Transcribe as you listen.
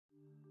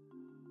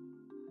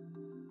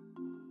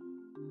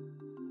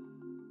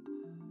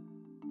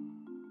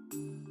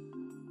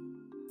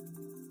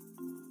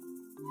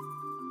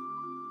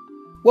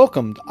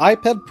Welcome to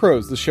iPad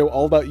Pros, the show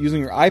all about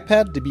using your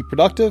iPad to be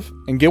productive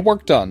and get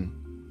work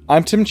done.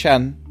 I'm Tim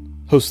Chen,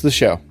 host of the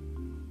show.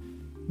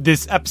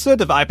 This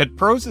episode of iPad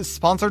Pros is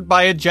sponsored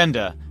by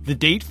Agenda, the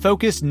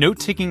date-focused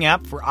note-taking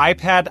app for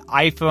iPad,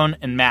 iPhone,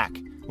 and Mac.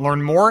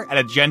 Learn more at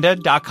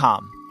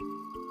agenda.com.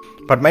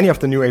 But many of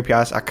the new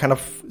APIs are kind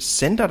of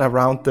centered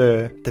around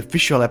the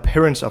visual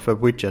appearance of a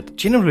widget.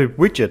 Generally,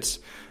 widgets,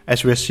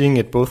 as we are seeing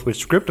it both with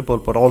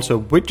Scriptable, but also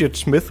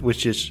Widgetsmith,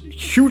 which is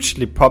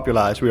hugely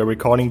popular as we are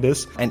recording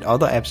this, and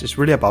other apps, is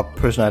really about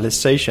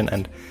personalization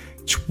and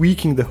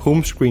tweaking the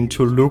home screen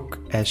to look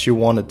as you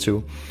want it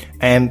to.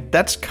 And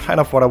that's kind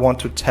of what I want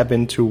to tap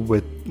into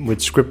with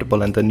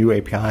Scriptable and the new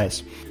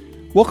APIs.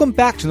 Welcome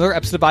back to another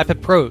episode of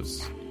iPad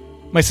Pros.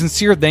 My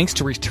sincere thanks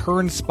to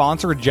return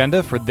sponsor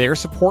Agenda for their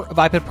support of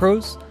iPad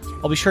Pros.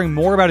 I'll be sharing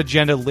more about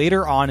Agenda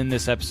later on in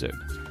this episode.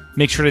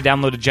 Make sure to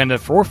download Agenda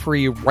for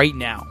free right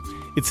now.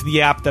 It's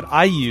the app that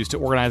I use to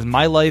organize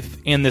my life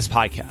and this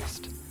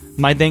podcast.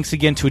 My thanks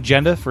again to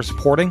Agenda for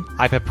supporting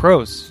iPad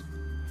Pros.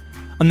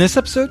 On this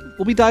episode,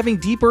 we'll be diving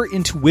deeper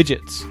into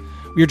widgets.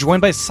 We are joined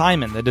by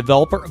Simon, the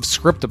developer of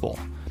Scriptable.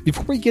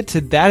 Before we get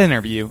to that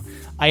interview,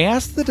 I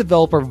asked the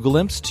developer of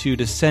Glimpse 2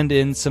 to send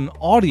in some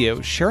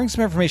audio sharing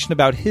some information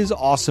about his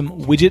awesome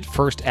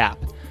widget-first app.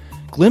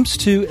 Glimpse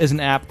 2 is an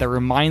app that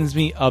reminds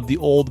me of the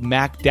old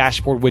Mac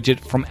dashboard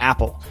widget from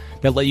Apple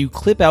that let you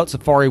clip out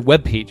Safari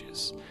web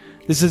pages.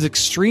 This is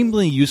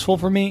extremely useful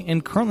for me,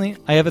 and currently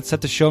I have it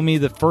set to show me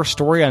the first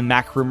story on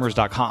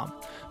macrumors.com.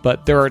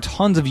 But there are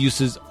tons of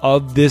uses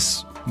of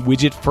this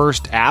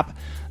widget-first app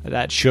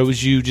that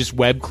shows you just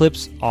web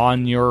clips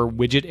on your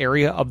widget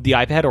area of the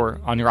iPad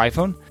or on your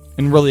iPhone,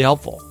 and really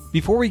helpful.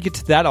 Before we get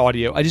to that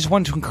audio, I just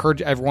wanted to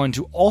encourage everyone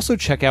to also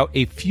check out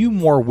a few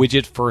more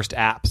widget-first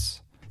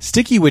apps.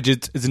 Sticky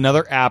Widgets is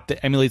another app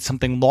that emulates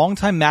something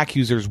longtime Mac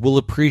users will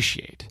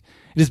appreciate.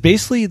 It is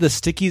basically the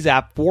Stickies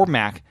app for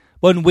Mac,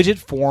 but in widget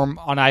form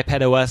on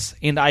iPadOS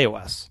and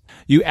iOS.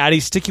 You add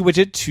a sticky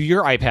widget to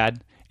your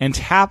iPad and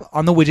tap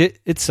on the widget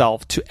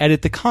itself to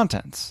edit the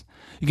contents.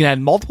 You can add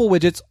multiple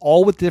widgets,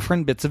 all with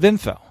different bits of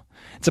info.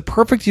 It's a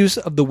perfect use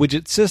of the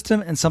widget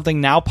system and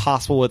something now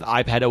possible with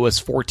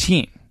iPadOS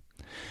 14.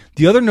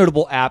 The other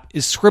notable app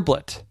is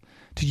Scribblet.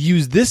 To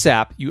use this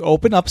app, you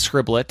open up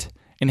Scribblet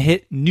and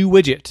hit New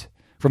Widget.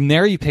 From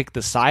there, you pick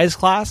the size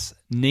class,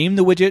 name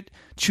the widget,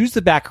 choose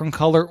the background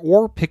color,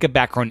 or pick a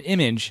background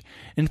image,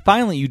 and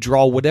finally you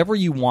draw whatever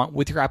you want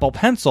with your Apple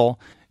Pencil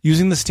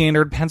using the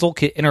standard Pencil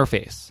Kit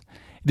interface.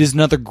 It is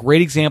another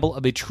great example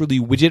of a truly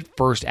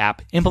widget-first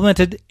app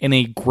implemented in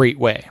a great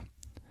way.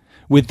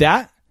 With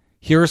that,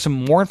 here is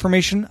some more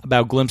information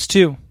about Glimpse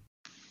 2.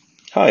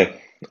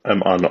 Hi,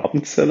 I'm Arne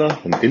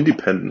Appenzeller, an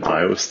independent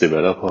iOS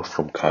developer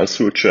from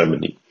Karlsruhe,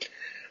 Germany.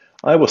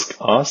 I was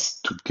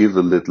asked to give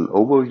a little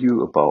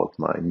overview about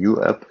my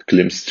new app,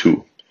 Glimpse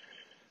 2,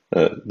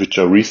 which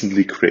I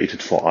recently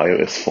created for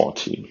iOS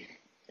 14.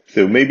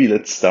 So maybe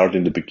let's start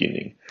in the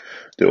beginning.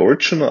 The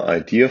original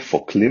idea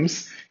for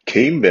Glimpse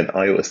came when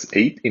iOS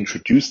 8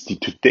 introduced the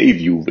Today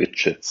View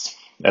widgets.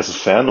 As a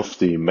fan of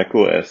the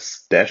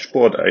macOS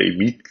dashboard, I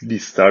immediately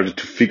started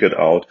to figure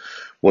out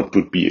what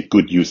would be a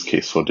good use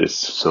case for this.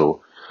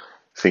 So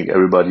I think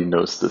everybody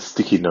knows the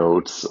sticky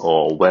notes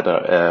or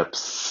weather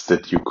apps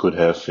that you could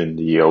have in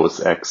the OS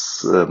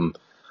X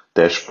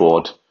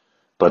dashboard.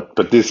 But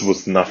this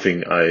was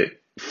nothing I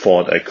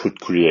thought I could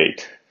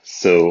create.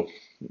 So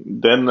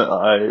then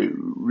I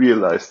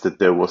realized that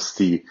there was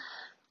the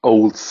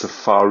old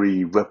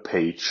Safari web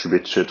page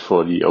widget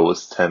for the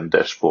OS X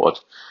dashboard.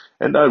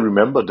 And I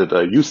remember that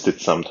I used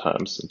it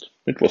sometimes, and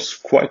it was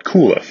quite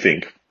cool, I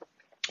think.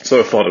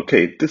 So I thought,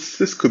 okay,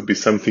 this could be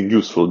something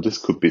useful. This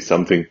could be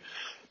something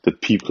that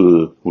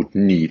people would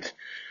need.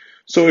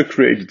 So I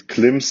created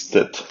Glimpse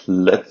that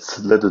let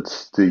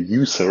the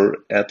user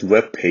add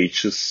web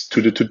pages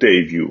to the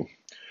Today View.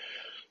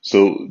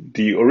 So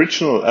the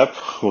original app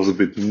was a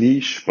bit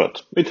niche,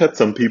 but it had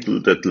some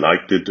people that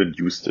liked it and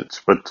used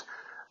it. But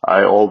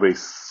I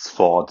always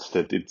thought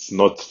that it's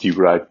not the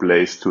right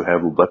place to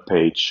have a web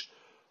page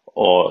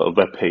or a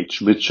web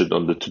page widget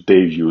on the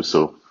Today View.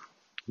 So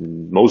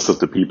most of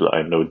the people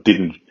I know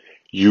didn't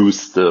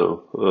use the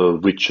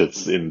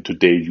widgets in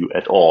Today View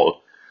at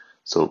all.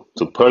 So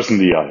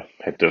personally, I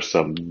had there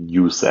some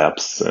news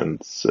apps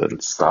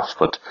and stuff,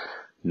 but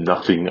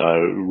nothing I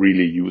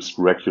really used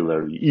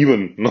regularly,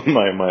 even not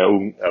my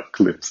own app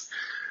Glimpse.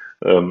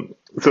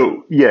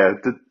 So yeah,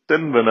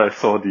 then when I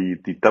saw the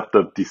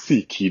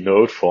WWDC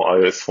keynote for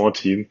iOS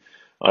 14,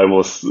 I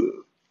was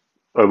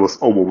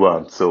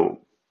overwhelmed. So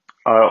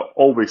I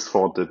always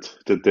thought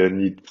that there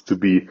needs to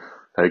be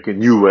like a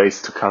new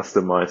ways to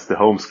customize the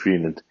home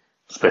screen, and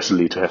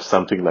especially to have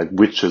something like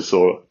widgets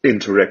or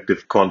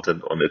interactive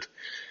content on it.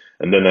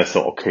 And then I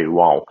thought, okay,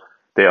 wow,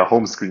 they are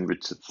home screen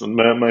widgets. And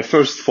my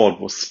first thought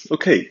was,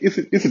 okay, is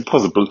it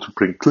possible to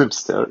bring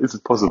Glimpse there? Is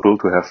it possible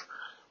to have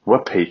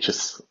web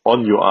pages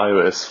on your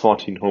iOS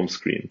 14 home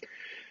screen?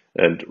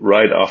 And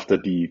right after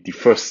the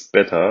first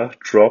beta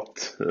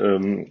dropped,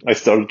 I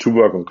started to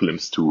work on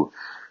Glimpse 2.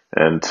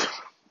 And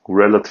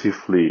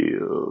relatively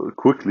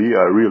quickly,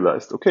 I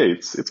realized, okay,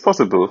 it's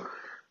possible.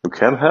 You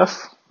can have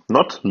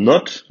not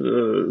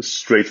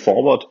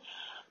straightforward,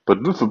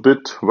 but with a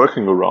bit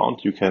working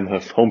around, you can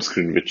have home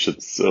screen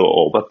widgets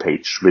or web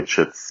page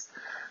widgets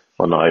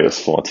on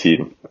iOS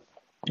 14.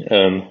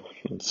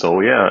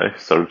 So yeah, I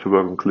started to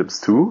work on Glimpse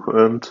 2,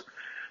 and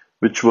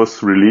which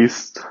was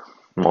released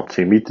not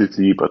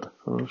immediately, but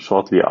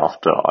shortly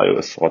after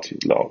iOS 14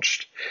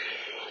 launched.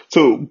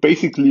 So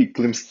basically,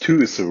 Glimpse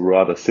 2 is a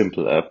rather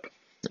simple app.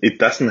 It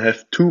doesn't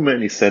have too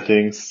many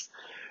settings,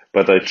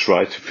 but I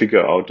try to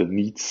figure out the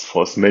needs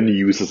for as many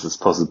users as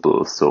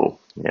possible. So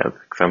yeah,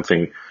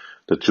 something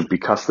that should be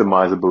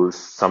customizable is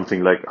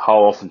something like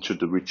how often should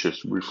the widget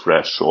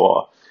refresh,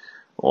 or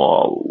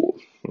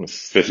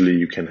especially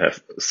you can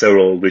have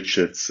several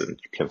widgets and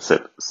you can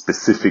set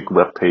specific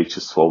web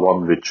pages for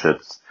one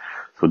widget.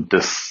 So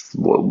this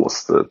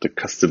was the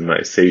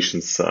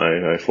customizations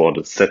I thought,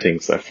 the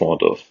settings I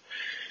thought of.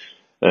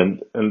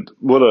 And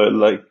what I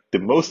like the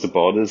most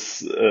about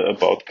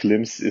about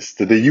Glimpse is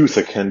that the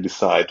user can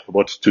decide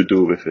what to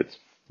do with it.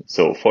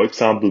 So for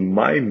example,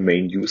 my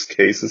main use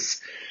cases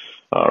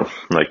are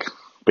like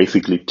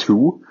basically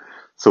two.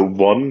 So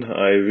one,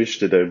 I wish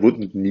that I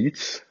wouldn't need.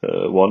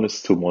 One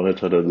is to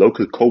monitor the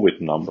local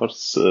COVID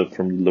numbers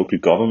from the local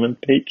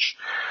government page.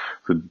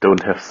 So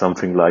don't have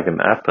something like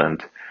an app,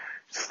 and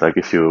it's like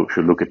if you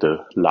look at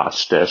the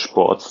large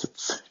dashboards,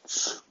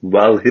 it's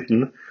well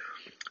hidden.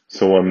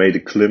 So I made a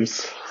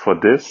glimpse for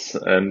this,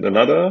 and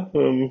another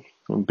a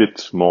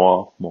bit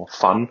more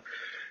fun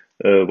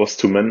was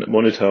to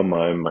monitor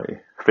my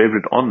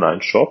favorite online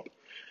shop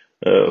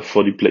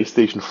for the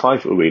PlayStation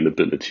 5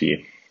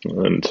 availability.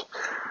 And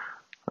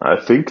I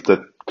think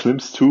that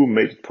Glimpse 2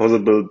 made it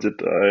possible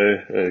that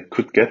I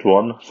could get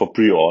one for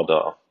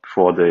pre-order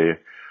before they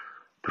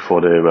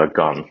were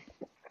gone.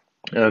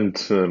 And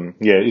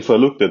if I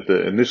looked at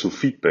the initial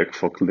feedback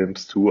for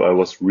Glimpse 2, I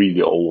was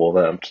really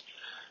overwhelmed,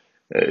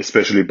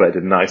 especially by the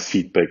nice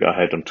feedback I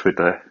had on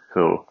Twitter.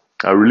 So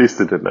I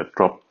released it and I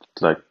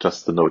dropped like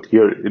just the note,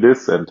 here it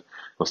is, and it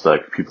was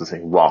like people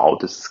saying, wow,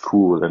 this is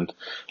cool, and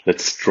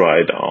let's try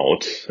it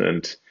out.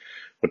 And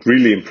what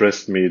really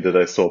impressed me that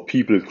I saw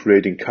people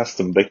creating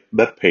custom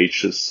web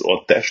pages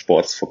or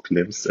dashboards for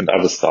Glimpse and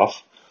other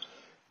stuff.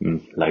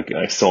 Like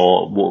I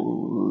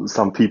saw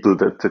some people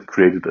that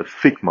created a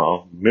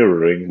Figma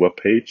mirroring web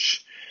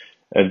page,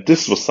 and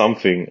this was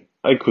something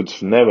I could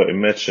never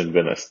imagine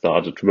when I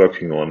started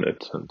working on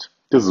it. And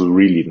this is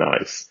really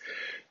nice.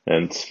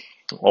 And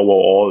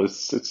overall,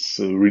 it's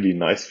a really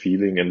nice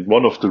feeling, and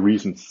one of the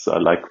reasons I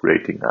like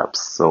creating apps.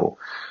 So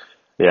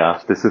yeah,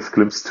 this is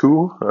Glimpse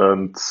 2,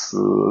 and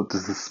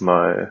this is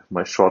my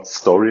short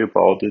story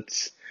about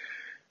it.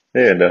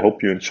 Yeah, and I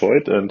hope you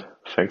enjoyed, and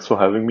thanks for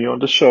having me on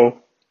the show.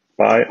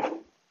 Bye.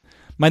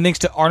 My thanks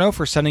to Arno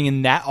for sending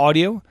in that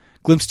audio.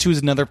 Glimpse 2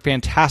 is another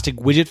fantastic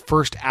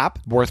widget-first app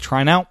worth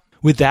trying out.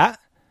 With that,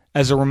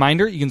 as a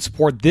reminder, you can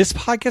support this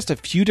podcast a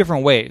few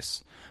different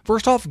ways.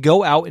 First off,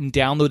 go out and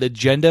download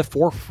Agenda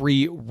for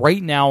free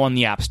right now on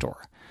the App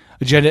Store.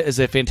 Agenda is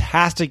a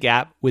fantastic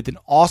app with an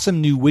awesome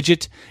new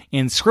widget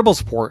and Scribble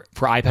support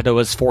for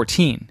iPadOS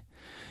 14.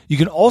 You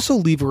can also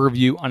leave a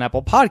review on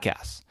Apple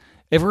Podcasts.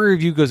 Every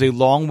review goes a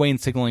long way in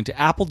signaling to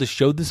Apple to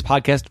show this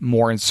podcast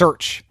more in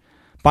search.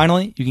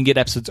 Finally, you can get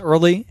episodes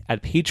early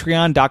at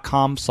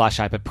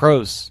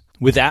patreon.com/iPadPros.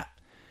 With that,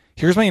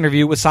 here's my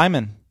interview with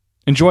Simon.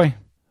 Enjoy.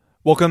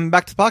 Welcome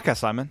back to the podcast,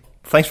 Simon.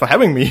 Thanks for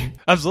having me.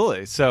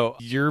 Absolutely. So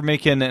you're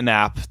making an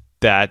app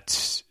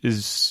that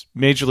is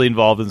majorly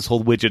involved in this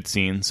whole widget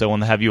scene. So I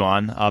want to have you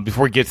on.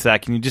 Before we get to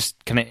that, can you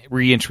just kind of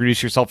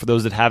reintroduce yourself for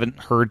those that haven't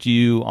heard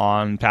you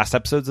on past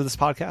episodes of this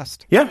podcast?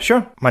 Yeah,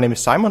 sure. My name is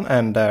Simon,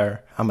 and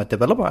I'm a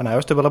developer, an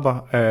iOS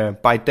developer.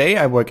 By day,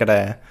 I work at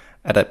a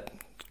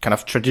kind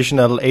of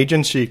traditional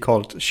agency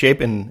called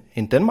Shape in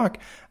Denmark.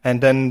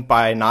 And then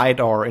by night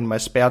or in my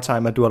spare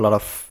time, I do a lot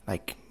of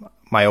like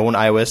my own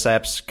iOS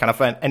apps, kind of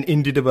an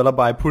indie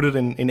developer. I put it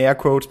in air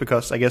quotes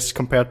because I guess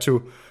compared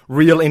to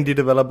real indie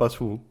developers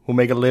who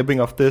make a living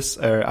of this,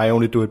 I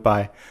only do it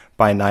by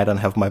night and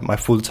have my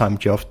full-time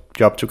job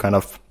to kind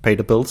of pay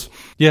the bills.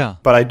 Yeah.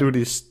 But I do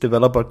these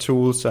developer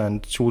tools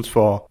and tools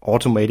for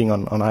automating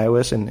on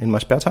iOS in my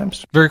spare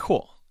times. Very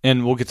cool.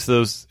 And we'll get to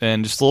those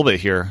in just a little bit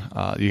here.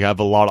 You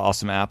have a lot of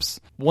awesome apps.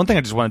 One thing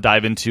I just want to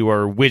dive into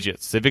are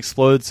widgets. They've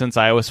exploded since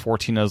iOS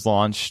 14 has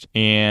launched.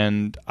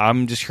 And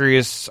I'm just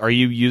curious, are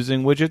you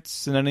using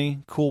widgets in any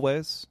cool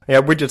ways?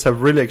 Yeah, widgets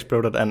have really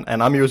exploded, and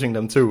I'm using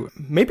them too.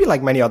 Maybe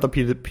like many other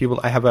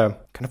people, I have a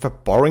kind of a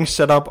boring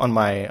setup on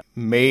my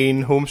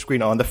main home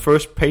screen, or on the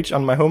first page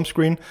on my home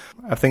screen.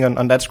 I think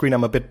on that screen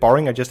I'm a bit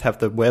boring. I just have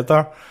the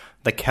weather,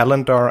 the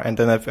calendar, and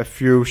then a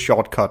few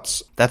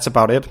shortcuts. That's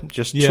about it.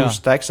 Just two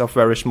stacks of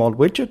very small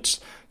widgets.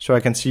 so I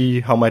can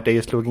see how my day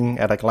is looking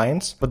at a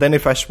glance. But then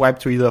if I swipe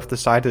to either of the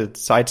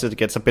sides, it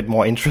gets a bit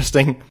more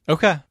interesting.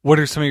 Okay. What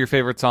are some of your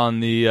favorites on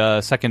the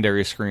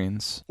secondary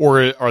screens?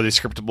 Or are they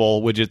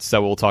scriptable widgets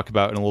that we'll talk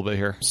about in a little bit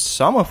here?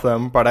 Some of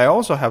them, but I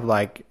also have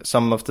like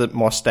some of the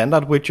more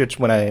standard widgets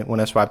when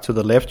I swipe to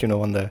the left,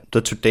 on the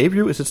today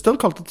view. Is it still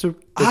called the today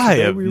view? I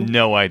have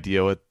no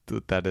idea what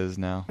that is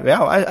now.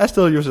 Yeah, I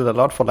still use it a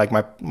lot for like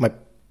my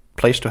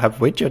place to have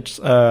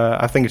widgets.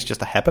 I think it's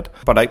just a habit.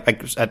 But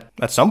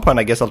at some point,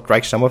 I guess I'll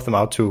drag some of them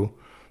out to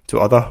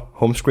other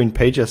home screen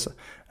pages.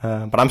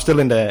 But I'm still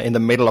in the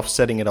middle of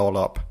setting it all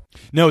up.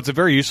 No, it's a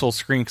very useful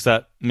screen because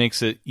that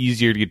makes it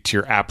easier to get to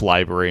your app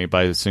library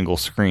by a single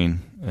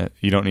screen.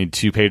 You don't need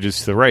 2 pages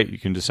to the right. You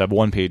can just have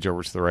 1 page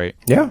over to the right.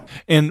 Yeah.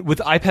 And with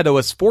iPad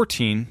OS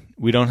 14,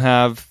 we don't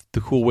have the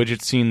cool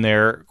widget scene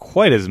there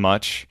quite as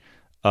much.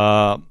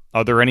 Are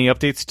there any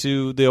updates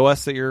to the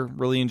OS that you're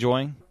really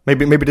enjoying?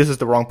 Maybe this is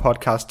the wrong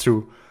podcast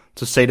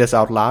to say this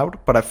out loud,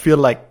 but I feel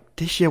like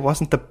this year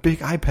wasn't the big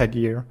iPad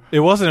year.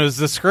 It wasn't. It was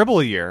the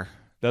Scribble year.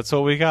 That's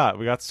what we got.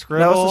 We got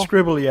Scribble. That was the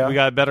Scribble, yeah. We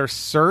got better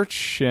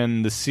search,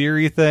 and the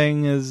Siri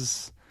thing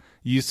is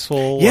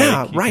useful.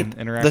 Yeah, like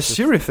right. The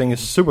Siri thing is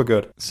super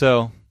good.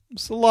 So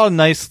it's a lot of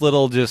nice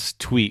little just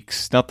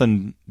tweaks.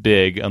 Nothing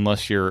big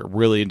unless you're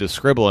really into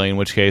scribbling, in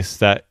which case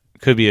that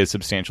could be a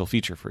substantial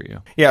feature for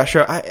you. Yeah,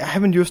 sure. I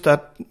haven't used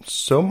that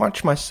so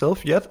much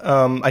myself yet.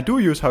 I do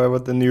use, however,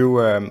 the new,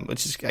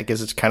 which is, I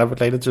guess it's kind of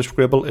related to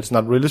Scribble. It's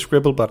not really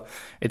Scribble, but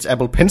it's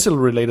Apple Pencil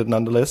related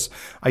nonetheless.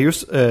 I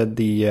use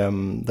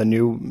the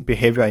new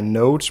behavior in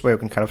Notes where you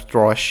can kind of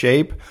draw a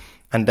shape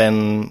and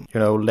then,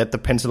 let the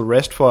pencil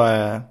rest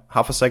for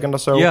half a second or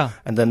so. Yeah.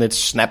 And then it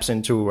snaps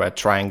into a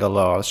triangle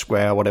or a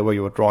square, whatever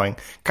you were drawing.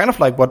 Kind of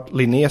like what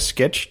Linear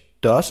Sketch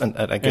does, and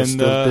I guess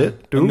still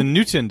did do. And the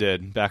Newton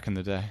did back in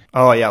the day.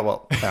 Oh yeah,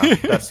 well,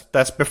 yeah,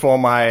 that's before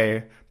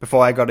I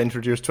got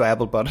introduced to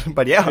Apple,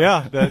 but yeah,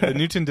 yeah, the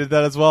Newton did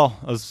that as well.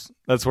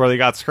 That's where they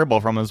got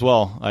Scribble from as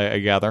well. I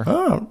gather.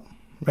 Oh,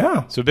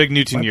 yeah. So big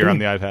Newton year on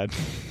the iPad.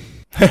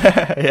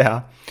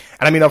 Yeah,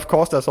 and I mean, of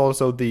course, there's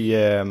also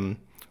the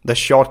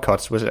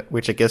shortcuts,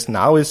 which I guess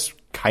now is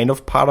kind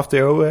of part of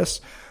the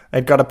OS.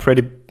 It got a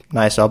pretty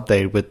nice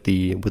update with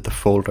the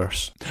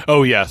folders.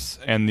 Oh yes,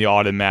 and the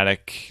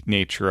automatic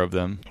nature of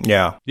them.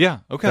 Yeah. Yeah.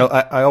 Okay.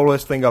 I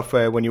always think of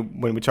when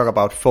we talk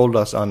about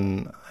folders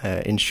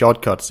in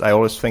shortcuts. I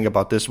always think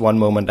about this one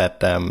moment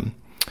at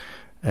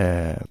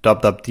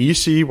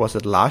WWDC. Was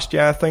it last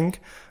year? I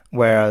think,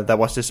 where there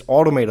was this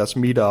Automators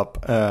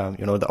meetup.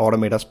 The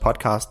Automators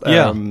podcast.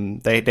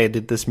 They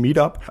did this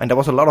meetup, and there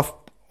was a lot of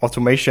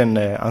automation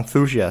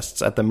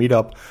enthusiasts at the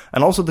meetup,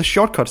 and also the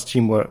shortcuts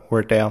team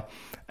were there.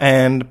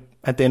 And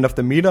at the end of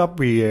the meetup,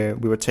 we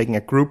were taking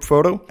a group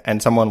photo,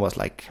 and someone was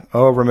like,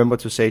 "Oh, remember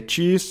to say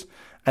cheese."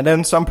 And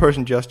then some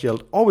person just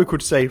yelled, "Oh, we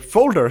could say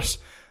folders."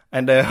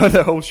 And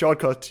the whole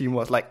shortcut team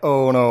was like,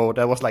 "Oh no,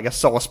 that was like a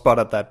sore spot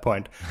at that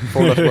point.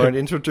 Folders weren't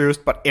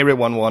introduced, but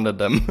everyone wanted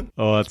them."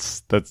 Oh,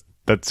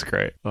 that's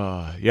great.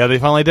 Yeah, they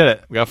finally did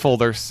it. We got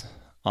folders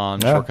on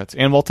shortcuts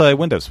and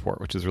multi-window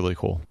support, which is really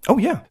cool. Oh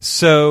yeah.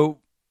 So,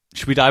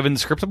 should we dive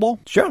into Scriptable?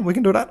 Sure, we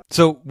can do that.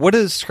 So what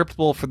is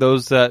Scriptable for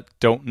those that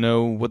don't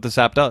know what this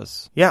app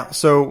does? Yeah,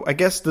 so I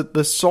guess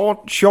the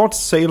short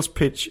sales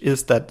pitch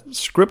is that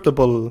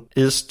Scriptable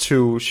is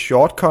to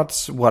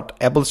shortcuts what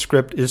Apple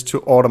Script is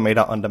to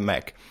Automator on the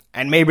Mac.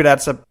 And maybe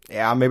that's a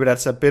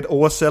bit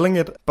overselling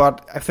it,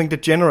 but I think the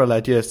general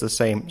idea is the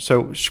same.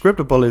 So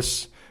Scriptable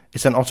is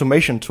an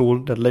automation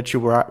tool that lets you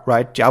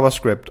write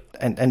JavaScript,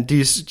 and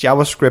these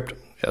JavaScript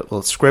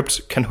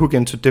scripts can hook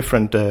into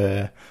different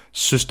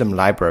system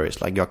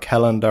libraries like your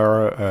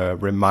calendar,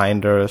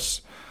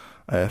 reminders,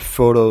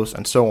 photos,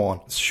 and so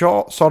on.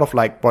 Sort of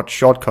like what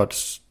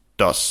Shortcuts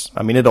does.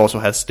 I mean, it also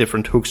has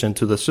different hooks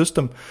into the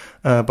system,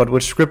 but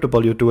with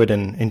Scriptable, you do it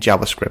in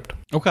JavaScript.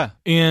 Okay.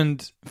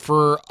 And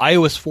for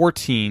iOS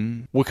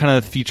 14, what kind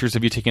of features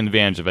have you taken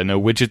advantage of? I know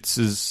widgets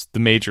is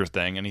the major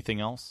thing. Anything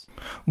else?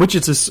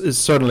 Widgets is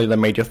certainly the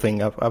major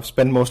thing. I've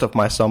spent most of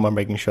my summer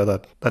making sure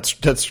that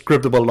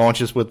Scriptable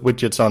launches with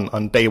widgets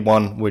on day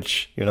one,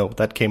 which,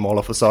 that came all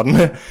of a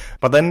sudden.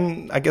 But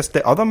then I guess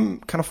the other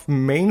kind of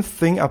main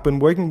thing I've been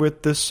working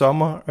with this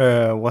summer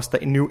was the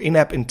new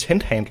in-app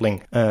intent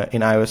handling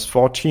in iOS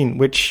 14,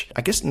 which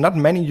I guess not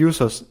many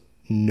users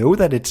know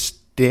that it's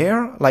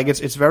there. Like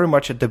it's very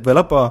much a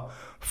developer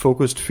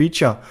focused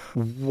feature.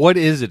 What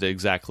is it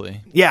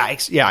exactly? Yeah,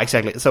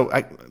 exactly. So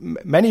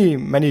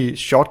many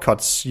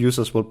shortcuts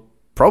users will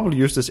probably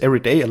use this every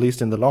day, at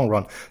least in the long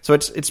run. So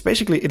it's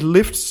basically, it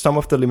lifts some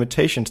of the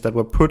limitations that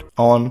were put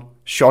on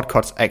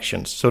shortcuts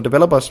actions. So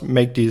developers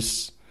make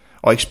these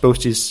or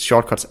expose these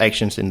shortcuts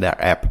actions in their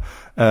app.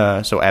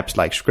 So apps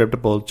like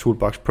Scriptable,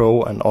 Toolbox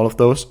Pro, and all of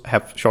those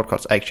have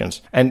shortcuts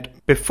actions. And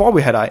before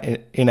we had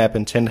in-app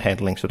intent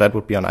handling, so that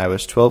would be on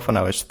iOS 12 and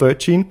iOS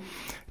 13,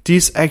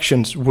 these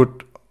actions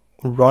would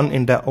run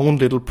in their own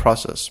little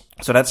process.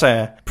 So that's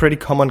a pretty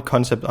common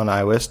concept on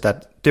iOS,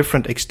 that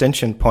different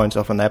extension points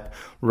of an app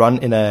run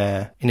in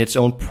its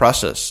own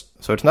process.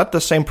 So it's not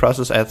the same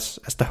process as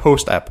the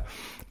host app,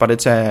 but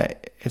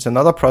it's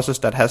another process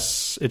that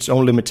has its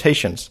own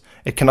limitations.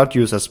 It cannot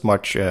use as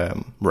much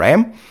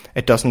RAM.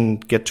 It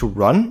doesn't get to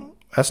run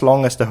as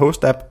long as the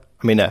host app.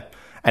 I mean,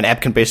 an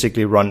app can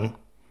basically run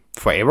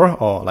forever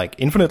or like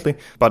infinitely,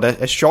 but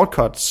a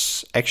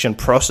shortcuts action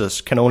process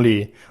can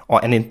only,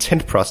 or an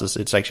intent process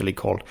it's actually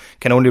called,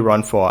 can only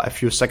run for a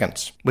few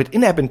seconds. With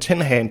in-app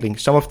intent handling,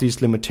 some of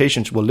these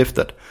limitations were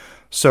lifted.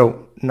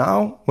 So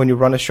now when you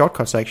run a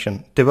shortcuts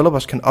action,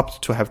 developers can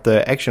opt to have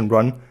the action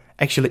run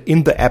actually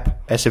in the app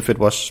as if it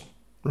was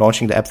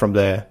launching the app from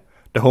the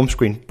home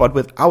screen, but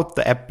without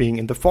the app being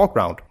in the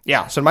foreground.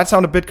 Yeah, so it might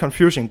sound a bit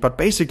confusing, but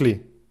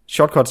basically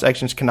shortcuts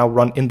actions can now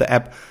run in the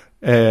app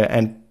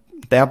and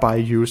thereby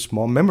use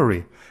more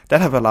memory.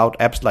 That have allowed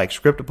apps like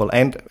Scriptable,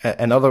 and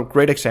another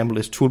great example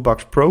is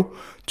Toolbox Pro,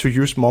 to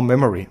use more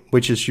memory,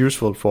 which is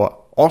useful for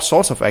all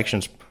sorts of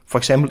actions. For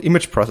example,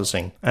 image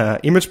processing.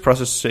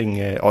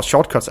 Or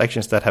shortcuts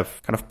actions that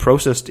have kind of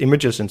processed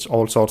images in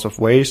all sorts of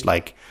ways,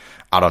 like,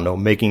 I don't know,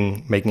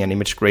 making an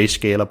image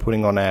grayscale or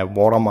putting on a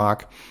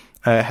watermark,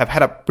 have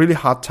had a really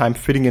hard time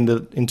fitting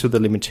into the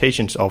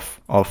limitations of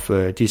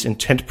these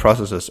intent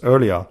processes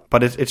earlier.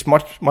 But it's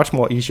much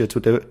more easier to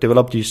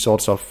develop these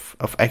sorts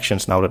of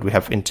actions now that we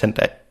have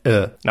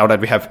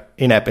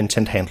in-app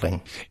intent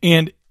handling.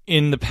 And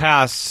in the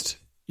past,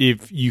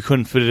 if you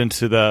couldn't fit it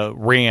into the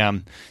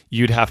RAM,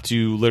 you'd have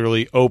to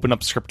literally open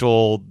up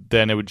Scriptable,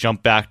 then it would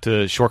jump back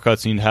to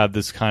shortcuts, and you'd have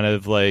this kind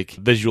of like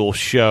visual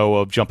show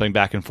of jumping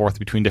back and forth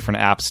between different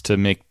apps to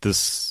make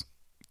this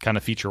kind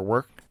of feature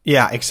work.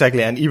 Yeah,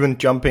 exactly. And even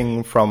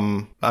jumping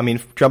from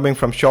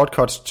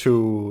shortcuts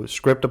to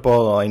Scriptable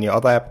or any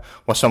other app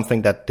was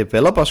something that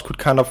developers could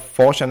kind of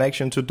force an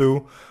action to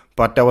do,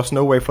 but there was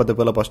no way for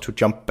developers to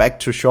jump back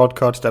to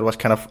shortcuts. That was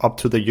kind of up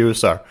to the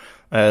user.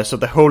 So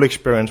the whole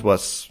experience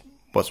was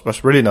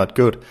really not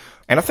good.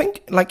 And I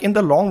think like in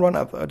the long run,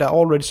 there are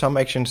already some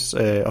actions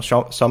or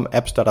some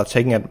apps that are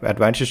taking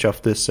advantage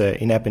of this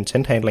in-app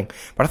intent handling.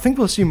 But I think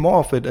we'll see more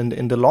of it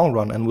in the long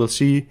run, and we'll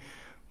see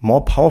more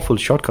powerful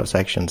shortcuts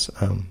actions.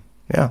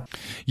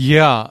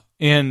 Yeah.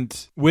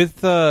 And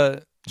with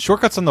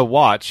shortcuts on the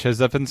watch, has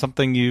that been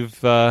something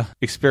you've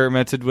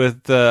experimented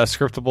with, a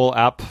Scriptable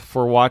app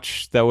for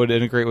watch that would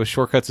integrate with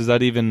shortcuts? Is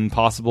that even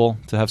possible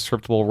to have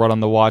Scriptable run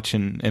on the watch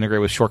and integrate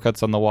with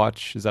shortcuts on the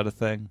watch? Is that a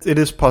thing? It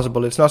is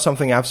possible. It's not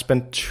something I've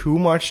spent too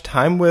much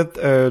time with,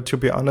 to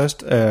be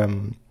honest.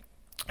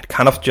 It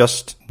kind of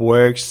just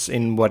works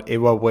in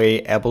whatever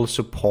way Apple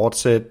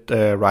supports it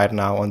right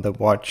now on the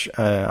watch.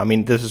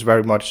 This is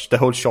very much the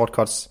whole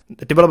shortcuts.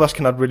 The developers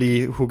cannot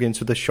really hook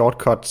into the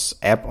shortcuts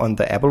app on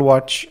the Apple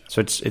Watch,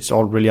 so it's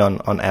all really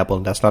on Apple.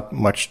 There's not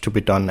much to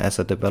be done as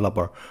a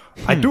developer.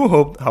 I do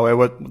hope,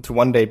 however, to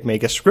one day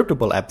make a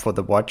Scriptable app for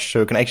the watch, so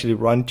you can actually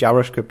run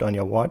JavaScript on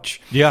your watch.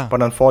 Yeah.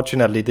 But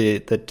unfortunately, the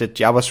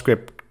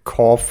JavaScript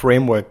core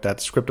framework that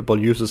Scriptable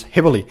uses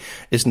heavily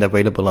isn't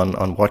available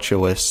on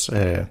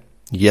watchOS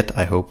yet.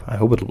 I hope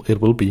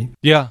it will be.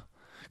 Yeah,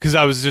 because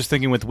I was just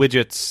thinking with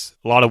widgets,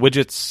 a lot of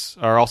widgets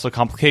are also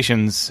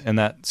complications, and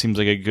that seems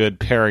like a good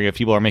pairing. If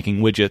people are making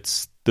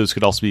widgets, those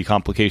could also be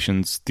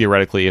complications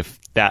theoretically if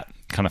that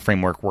kind of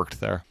framework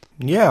worked there.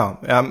 Yeah,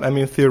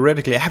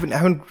 theoretically, I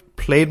haven't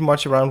played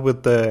much around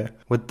with the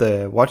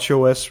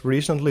watchOS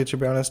recently, to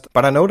be honest.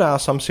 But I know there are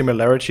some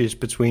similarities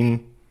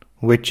between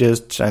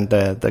widgets and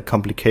the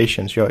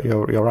complications. You're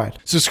right.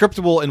 So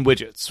Scriptable and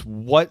widgets,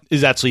 what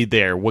is actually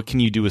there? What can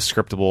you do with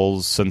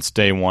Scriptables since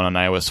day one on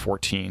iOS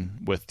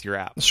 14 with your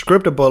app?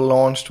 Scriptable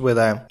launched with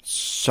a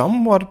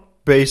somewhat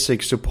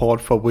basic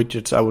support for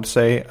widgets, I would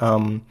say.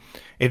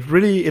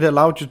 It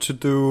allowed you to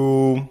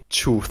do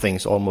two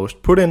things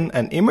almost. Put in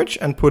an image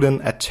and put in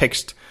a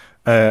text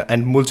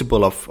and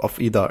multiple of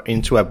either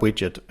into a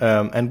widget.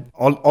 And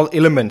all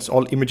elements,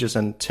 all images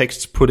and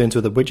texts put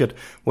into the widget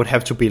would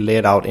have to be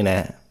laid out in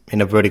a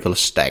vertical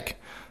stack.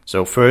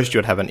 So first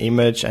you'd have an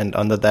image, and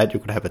under that you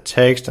could have a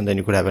text, and then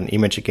you could have an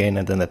image again,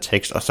 and then a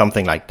text or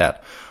something like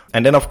that.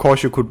 And then of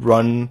course you could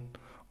run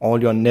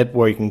all your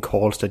networking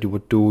calls that you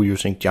would do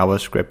using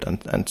JavaScript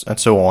and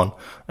so on.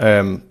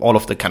 All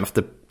of the kind of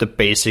the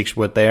basics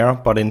were there,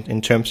 but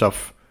in terms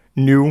of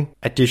new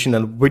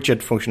additional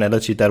widget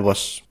functionality, that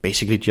was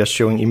basically just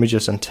showing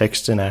images and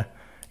text in a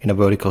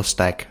vertical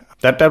stack.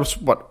 That was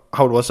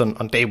how it was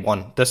on day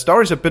one. The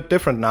story is a bit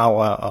different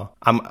now.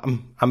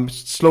 I'm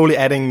slowly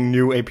adding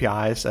new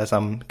APIs as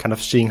I'm kind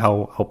of seeing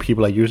how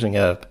people are using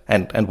it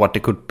and what they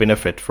could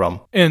benefit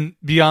from. And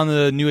beyond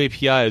the new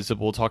APIs,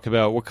 we'll talk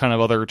about what kind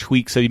of other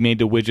tweaks have you made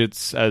to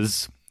widgets,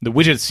 as the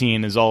widget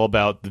scene is all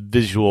about the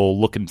visual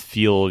look and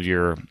feel of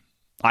your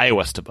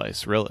iOS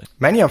device, really.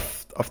 Many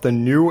of the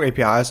new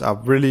APIs are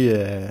really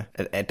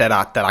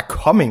that are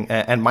coming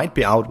and might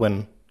be out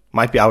in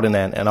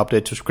an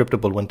update to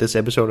Scriptable when this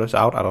episode is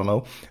out. I don't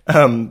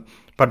know.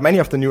 But many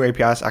of the new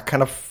APIs are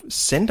kind of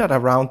centered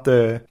around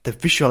the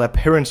visual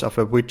appearance of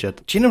a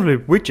widget. Generally,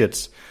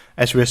 widgets,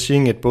 as we are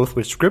seeing it both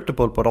with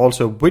Scriptable, but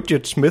also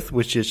Widgetsmith,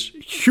 which is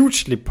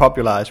hugely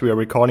popular as we are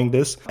recording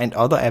this, and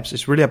other apps,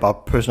 is really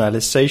about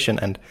personalization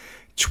and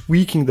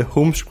tweaking the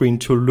home screen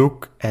to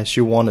look as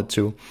you want it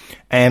to.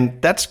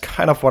 And that's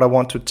kind of what I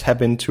want to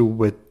tap into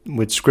with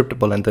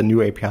Scriptable and the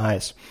new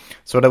APIs.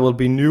 So there will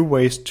be new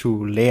ways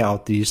to lay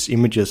out these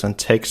images and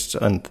text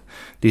and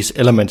these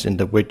elements in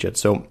the widget.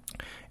 So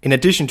in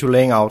addition to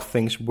laying out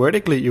things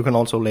vertically, you can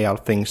also lay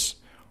out things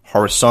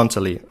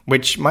horizontally,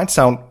 which might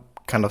sound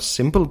kind of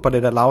simple, but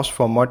it allows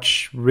for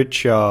much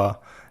richer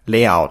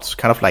layouts,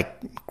 kind of like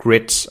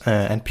grids,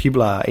 and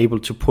people are able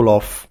to pull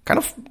off kind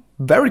of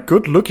very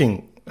good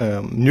looking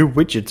new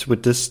widgets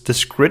with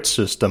this grid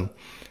system.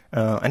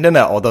 And then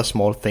there are other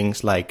small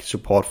things like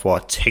support for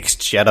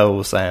text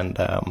shadows and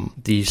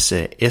these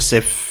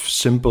SF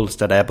symbols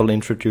that Apple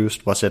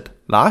introduced. Was it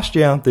last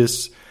year?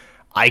 This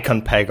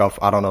icon pack of,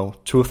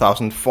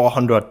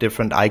 2,400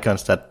 different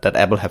icons that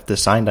Apple have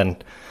designed,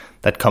 and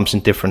that comes in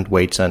different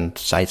weights and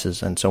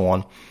sizes and so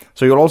on.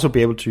 So you'll also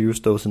be able to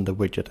use those in the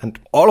widget. And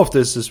all of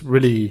this is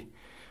really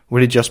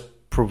just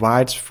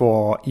provides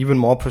for even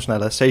more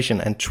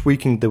personalization and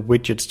tweaking the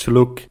widgets to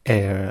look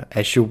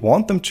as you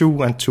want them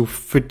to and to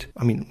fit,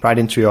 right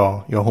into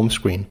your home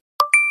screen.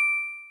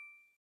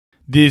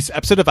 This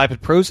episode of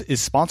iPad Pros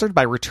is sponsored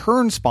by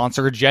return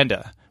sponsor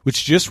Agenda,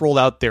 which just rolled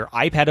out their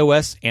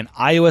iPadOS and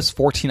iOS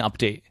 14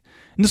 update.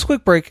 In this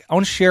quick break, I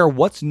want to share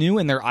what's new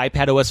in their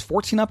iPadOS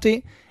 14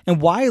 update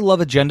and why I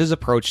love Agenda's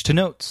approach to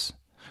notes.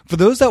 For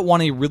those that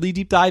want a really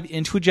deep dive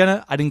into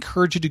Agenda, I'd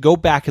encourage you to go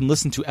back and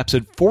listen to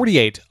episode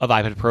 48 of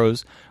iPad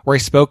Pros, where I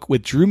spoke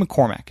with Drew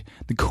McCormack,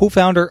 the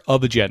co-founder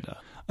of Agenda.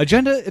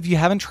 Agenda, if you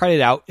haven't tried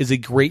it out, is a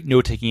great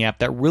note-taking app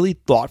that really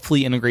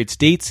thoughtfully integrates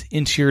dates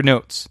into your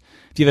notes.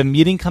 If you have a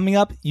meeting coming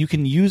up, you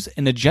can use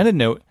an Agenda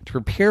note to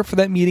prepare for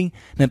that meeting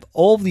and have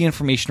all of the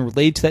information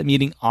related to that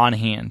meeting on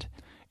hand.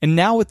 And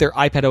now with their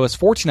iPadOS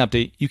 14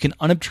 update, you can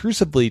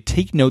unobtrusively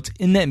take notes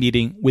in that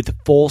meeting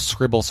with full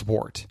Scribble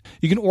support.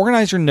 You can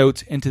organize your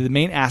notes into the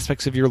main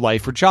aspects of your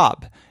life or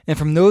job, and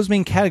from those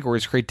main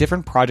categories create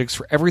different projects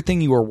for everything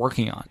you are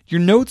working on.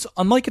 Your notes,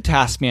 unlike a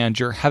task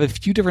manager, have a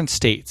few different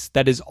states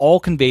that is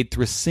all conveyed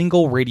through a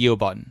single radio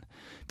button.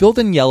 Filled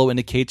in yellow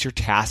indicates your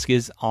task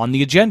is on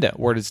the agenda,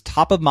 where it is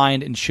top of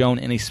mind and shown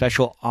in a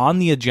special on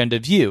the agenda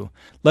view,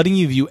 letting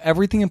you view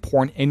everything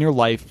important in your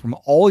life from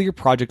all your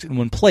projects in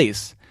one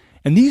place.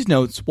 And these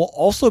notes will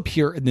also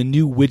appear in the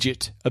new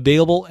widget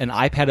available in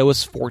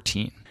iPadOS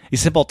 14. A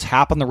simple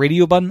tap on the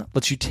radio button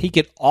lets you take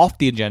it off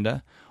the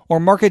agenda or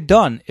mark it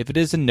done if it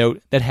is a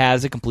note that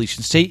has a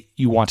completion state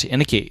you want to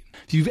indicate.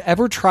 If you've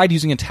ever tried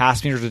using a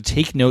task manager to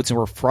take notes and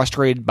were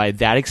frustrated by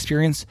that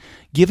experience,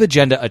 give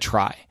Agenda a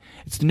try.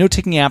 It's the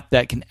note-taking app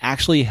that can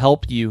actually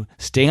help you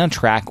stay on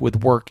track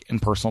with work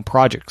and personal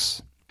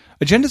projects.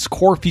 Agenda's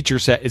core feature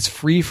set is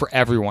free for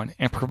everyone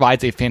and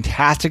provides a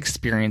fantastic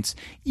experience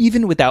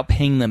even without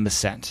paying them a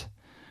cent.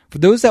 For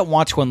those that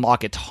want to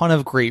unlock a ton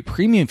of great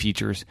premium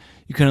features,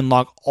 you can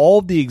unlock all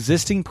of the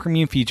existing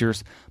premium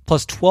features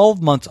plus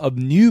 12 months of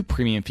new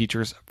premium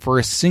features for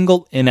a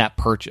single in-app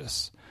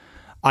purchase.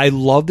 I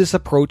love this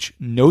approach,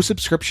 no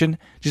subscription,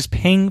 just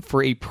paying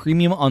for a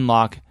premium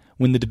unlock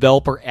when the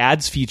developer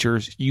adds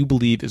features you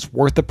believe is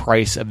worth the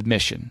price of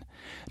admission.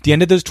 At the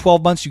end of those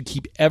 12 months, you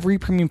keep every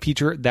premium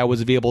feature that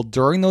was available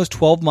during those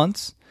 12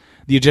 months.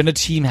 The Agenda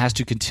team has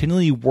to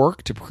continually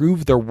work to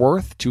prove their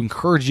worth to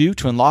encourage you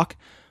to unlock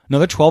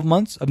another 12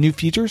 months of new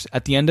features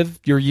at the end of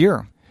your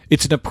year.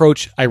 It's an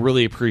approach I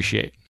really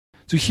appreciate.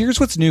 So here's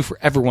what's new for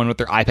everyone with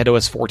their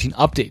iPadOS 14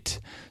 update.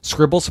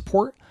 Scribble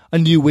support, a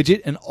new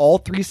widget in all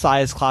 3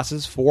 size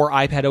classes for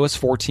iPadOS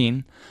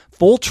 14,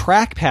 full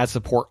trackpad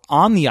support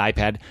on the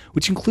iPad,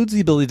 which includes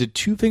the ability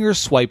to 2-finger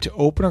swipe to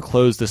open or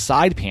close the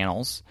side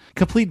panels,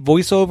 complete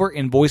voiceover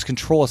and voice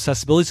control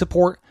accessibility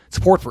support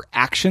for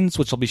actions,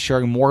 which I'll be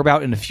sharing more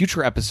about in a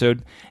future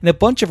episode, and a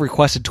bunch of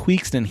requested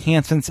tweaks and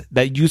enhancements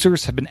that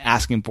users have been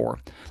asking for,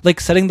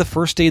 like setting the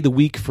first day of the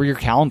week for your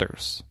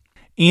calendars.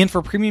 And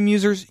for premium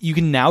users, you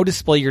can now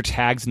display your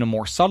tags in a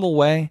more subtle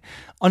way.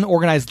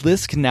 Unorganized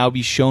lists can now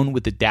be shown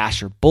with the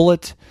dash or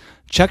bullet.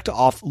 Checked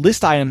off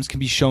list items can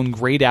be shown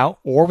grayed out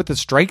or with a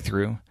strike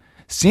through.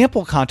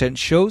 Sample content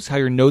shows how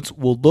your notes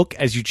will look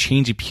as you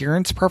change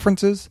appearance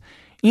preferences.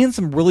 And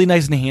some really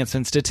nice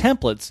enhancements to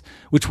templates,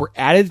 which were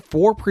added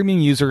for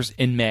premium users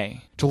in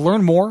May. To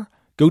learn more,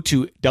 go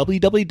to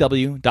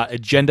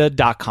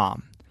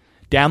www.agenda.com.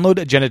 Download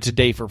Agenda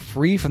today for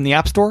free from the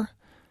App Store.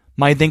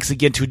 My thanks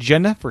again to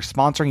Agenda for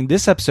sponsoring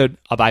this episode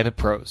of iPad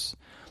Pros.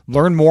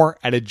 Learn more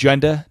at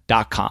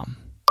agenda.com.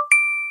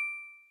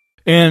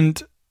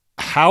 And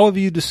how have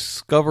you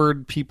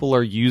discovered people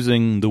are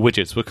using the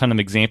widgets? What kind of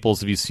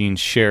examples have you seen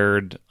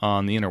shared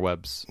on the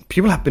interwebs?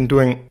 People have been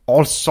doing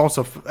all sorts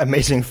of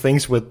amazing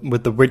things with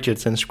the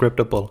widgets in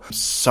Scriptable.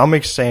 Some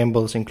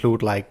examples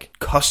include like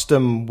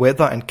custom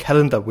weather and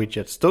calendar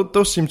widgets.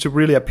 Those seem to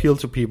really appeal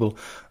to people.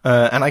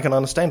 And I can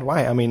understand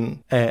why. I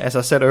mean, as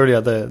I said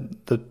earlier,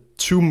 the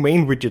 2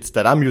 main widgets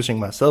that I'm using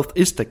myself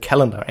is the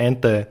calendar and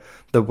the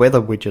the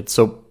weather widget.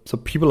 So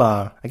people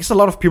I guess a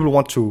lot of people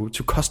want to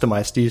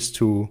customize these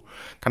to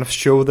kind of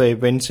show the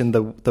events in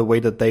the way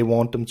that they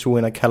want them to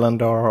in a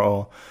calendar,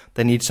 or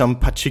they need some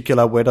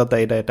particular weather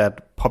data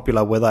that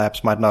popular weather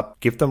apps might not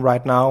give them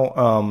right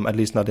now, at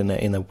least not in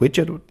a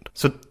widget.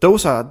 So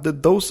those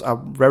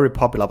are very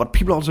popular, but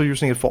people are also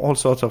using it for all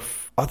sorts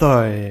of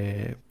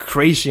other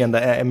crazy and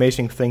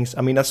amazing things.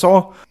 I mean, I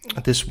saw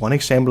this one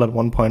example at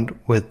one point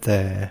with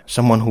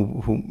someone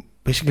who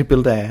basically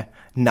built a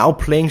now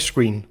playing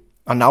screen,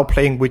 a now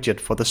playing widget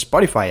for the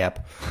Spotify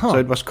app. So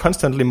it was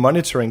constantly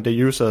monitoring the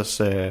users.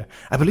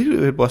 I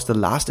believe it was the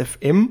Last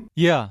FM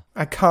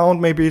account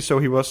maybe. So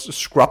he was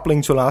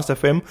scrubbing to Last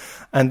FM,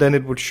 and then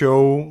it would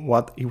show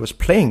what he was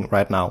playing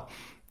right now,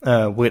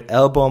 with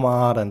album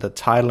art and the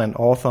title and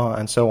author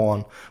and so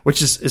on,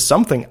 which is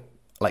something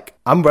like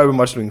I'm very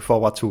much looking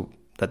forward to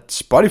that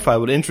Spotify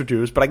will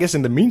introduce. But I guess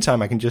in the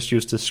meantime, I can just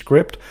use the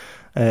script.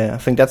 I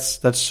think that's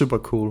super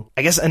cool.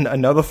 I guess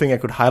another thing I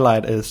could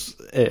highlight is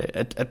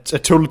a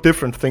totally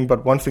different thing,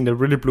 but one thing that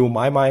really blew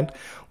my mind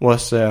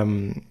was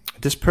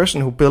this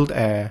person who built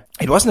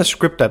it wasn't a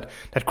script that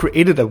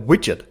created a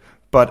widget,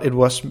 but it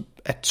was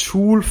a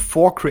tool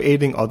for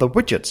creating other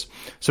widgets.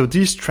 So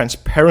these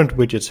transparent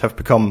widgets have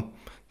become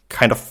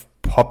kind of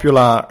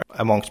popular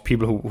amongst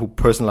people who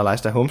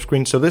personalize their home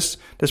screen. So this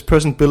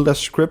person built a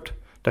script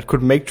that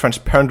could make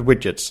transparent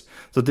widgets.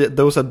 So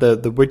those are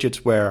the widgets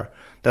where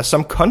there's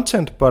some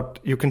content, but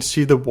you can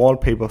see the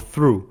wallpaper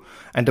through.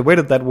 And the way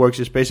that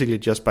works is basically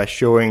just by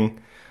showing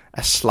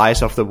a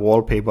slice of the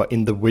wallpaper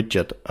in the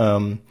widget.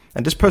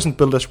 And this person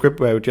built a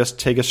script where you just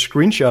take a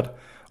screenshot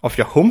of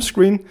your home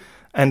screen,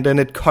 and then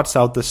it cuts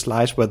out the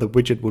slice where the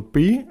widget would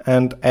be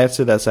and adds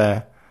it as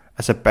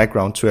a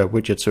background to a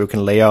widget, so you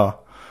can layer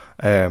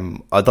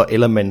other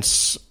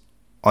elements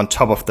on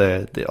top of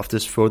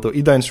this photo,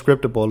 either in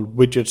Scriptable,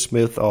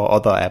 Widgetsmith, or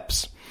other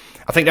apps.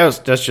 I think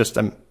that's just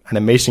an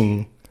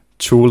amazing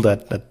tool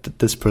that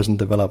this person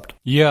developed.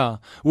 Yeah.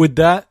 Would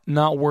that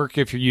not work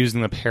if you're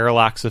using the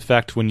parallax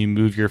effect when you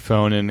move your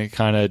phone and it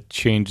kind of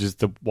changes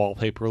the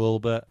wallpaper a little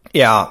bit?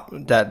 Yeah,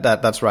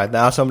 that's right.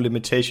 There are some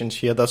limitations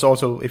here. There's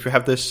also, if you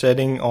have this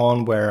setting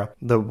on where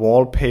the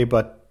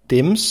wallpaper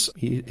dims,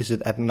 is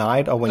it at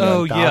night or when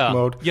you're in dark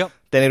mode? Yep.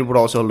 Then it would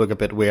also look a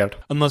bit weird.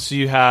 Unless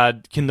you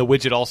can the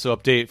widget also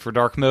update for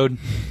dark mode?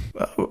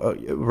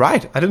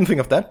 Right. I didn't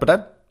think of that,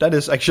 but that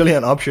is actually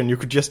an option. You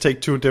could just take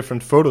two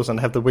different photos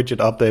and have the widget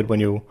update when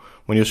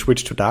you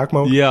switch to dark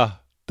mode. Yeah,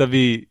 that'd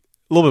be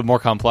a little bit more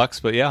complex,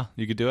 but yeah,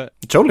 you could do it.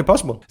 Totally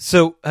possible.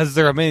 So has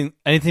there been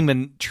anything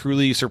been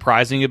truly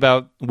surprising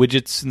about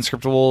widgets in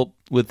Scriptable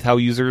with how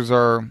users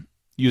are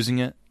using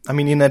it? I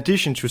mean, in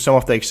addition to some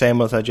of the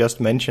examples I just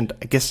mentioned,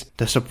 I guess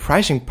the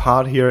surprising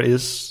part here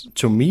is,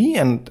 to me,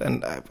 and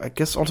I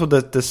guess also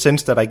the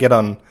sense that I get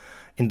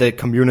in the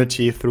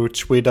community through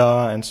Twitter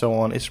and so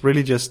on, is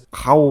really just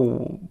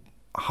how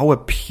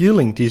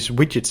appealing these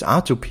widgets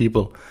are to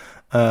people.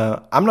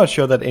 I'm not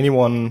sure that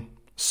anyone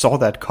saw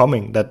that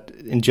coming, that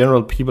in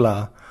general people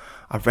are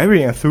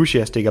very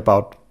enthusiastic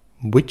about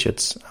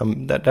widgets.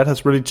 That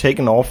has really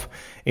taken off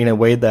in a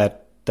way that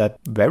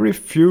very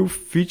few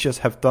features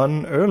have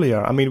done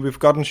earlier. I mean, we've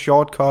gotten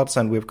shortcuts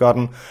and we've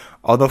gotten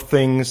other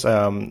things,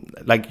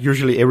 like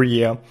usually every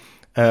year.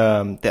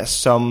 There's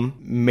some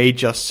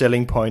major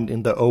selling point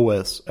in the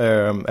OS.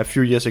 A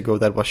few years ago,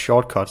 that was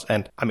shortcuts.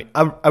 And I mean,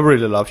 I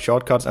really love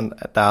shortcuts, and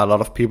there are a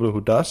lot of people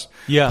who does.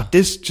 Yeah. But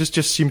this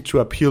just seemed to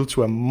appeal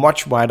to a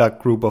much wider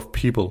group of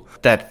people,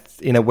 that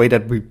in a way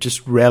that we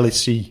just rarely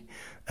see,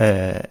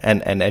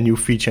 and a new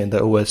feature in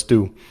the OS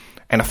do.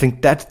 And I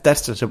think that's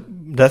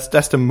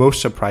the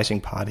most surprising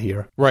part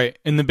here. Right.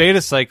 In the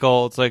beta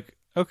cycle, it's like,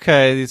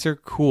 okay, these are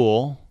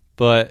cool,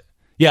 but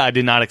yeah, I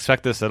did not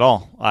expect this at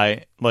all.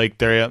 They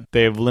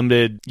have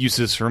limited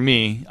uses for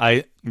me.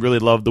 I really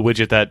love the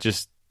widget that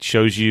just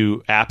shows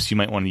you apps you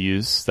might want to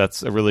use.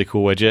 That's a really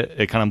cool widget.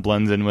 It kind of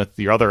blends in with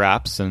your other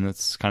apps, and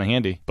it's kind of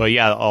handy. But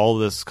yeah, all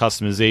this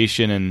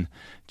customization and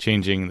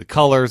changing the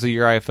colors of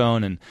your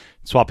iPhone and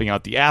swapping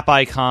out the app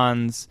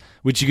icons,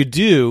 which you could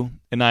do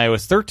in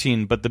iOS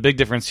 13, but the big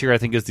difference here, I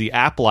think, is the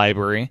app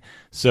library.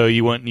 So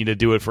you wouldn't need to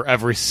do it for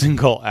every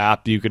single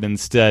app. You could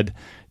instead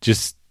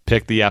just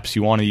pick the apps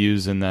you want to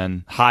use and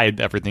then hide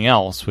everything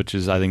else, which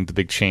is, I think, the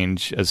big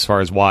change as far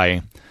as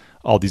why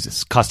all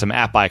these custom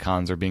app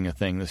icons are being a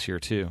thing this year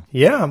too.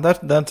 Yeah,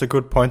 that's a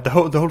good point. The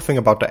whole thing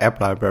about the app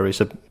library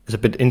is a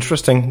bit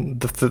interesting.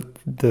 The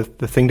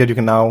thing that you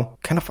can now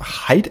kind of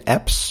hide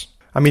apps.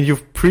 I mean,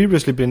 you've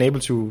previously been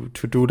able to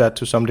do that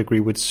to some degree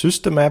with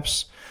system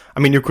apps. I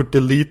mean, you could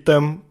delete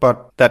them,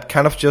 but that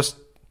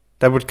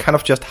would kind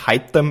of just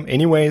hide them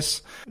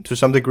anyways. To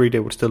some degree, they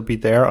would still be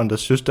there on the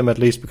system, at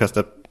least, because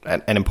they're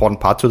an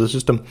important part to the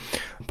system.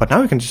 But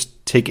now you can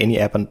just take any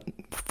app and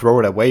throw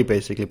it away,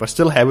 basically, but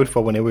still have it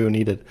for whenever you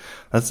need it.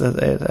 That's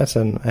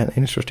an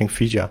interesting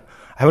feature.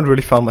 I haven't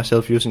really found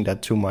myself using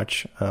that too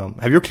much.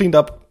 Have you cleaned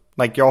up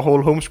Like your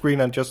whole home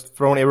screen and just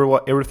thrown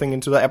everything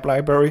into the app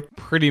library?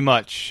 Pretty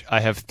much. I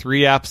have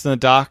 3 apps in the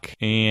dock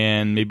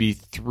and maybe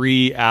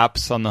 3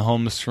 apps on the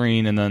home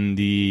screen and then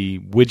the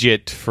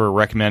widget for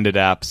recommended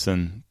apps,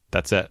 and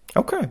that's it.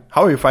 Okay.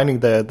 How are you finding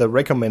the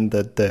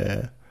recommended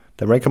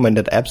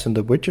apps in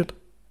the widget?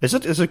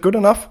 Is it good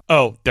enough?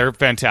 Oh, they're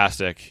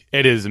fantastic.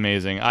 It is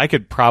amazing. I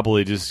could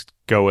probably just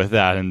go with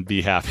that and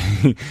be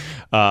happy.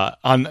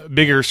 On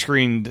bigger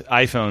screened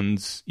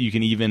iPhones, you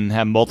can even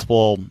have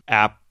multiple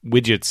app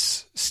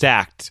widgets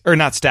stacked, or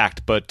not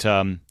stacked, but 2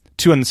 on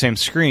the same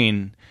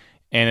screen,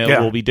 and it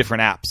will be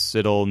different apps.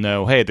 It'll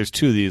know, hey, there's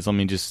 2 of these. Let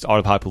me just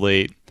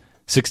auto-populate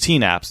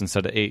 16 apps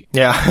instead of 8.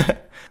 Yeah,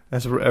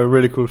 that's a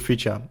really cool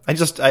feature. I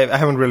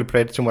haven't really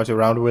played too much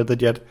around with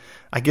it yet.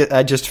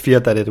 I just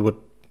feared that it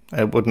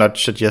would not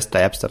suggest the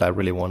apps that I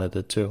really wanted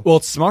it to. Well,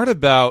 it's smart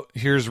about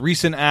here's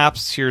recent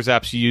apps, here's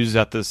apps you use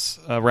at this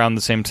around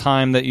the same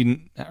time that you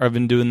have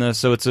been doing this.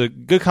 So it's a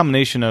good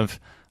combination of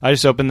I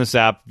just opened this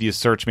app via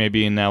search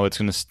maybe, and now it's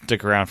going to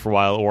stick around for a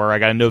while. Or I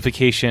got a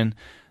notification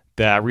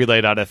that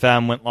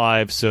Relay.fm went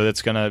live, so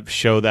it's going to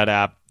show that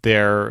app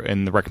there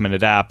in the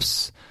recommended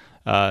apps.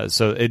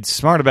 So it's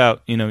smart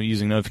about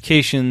using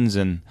notifications,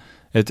 and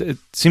it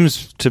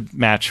seems to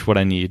match what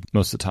I need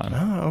most of the time.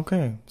 Oh,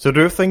 okay. So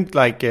do you think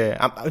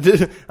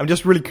I'm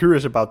just really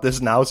curious about this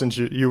now since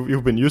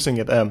you've been using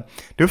it. Do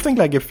you think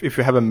if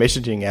you have a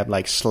messaging app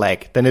like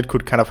Slack, then it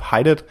could kind of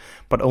hide it,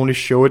 but only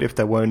show it if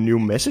there were new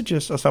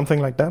messages or something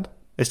like that?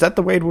 Is that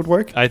the way it would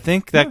work? I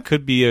think that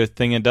could be a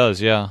thing it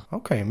does, yeah.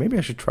 Okay, maybe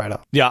I should try it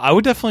out. Yeah, I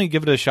would definitely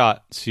give it a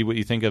shot, see what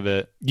you think of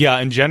it. Yeah,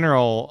 in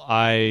general,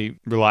 I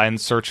rely on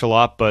search a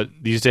lot, but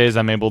these days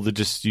I'm able to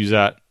just use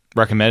that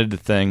recommended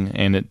thing,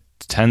 and it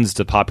tends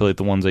to populate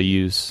the ones I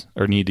use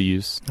or need to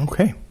use.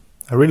 Okay.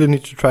 I really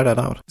need to try that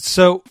out.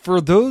 So for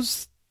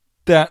those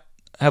that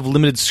have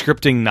limited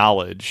scripting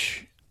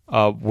knowledge,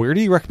 where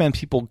do you recommend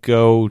people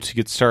go to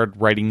get started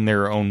writing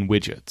their own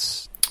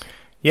widgets?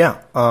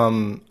 Yeah,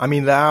 I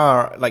mean, there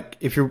are,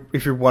 if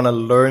you want to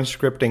learn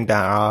scripting,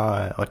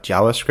 or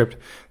JavaScript,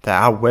 there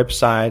are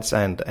websites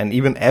and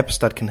even apps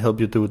that can help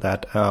you do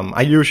that.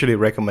 I usually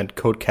recommend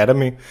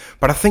Codecademy,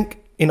 but I think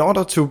in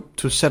order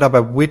to set up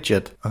a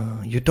widget,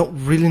 you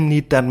don't really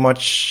need that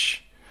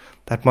much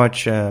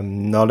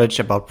knowledge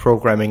about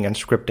programming and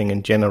scripting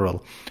in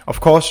general. Of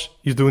course,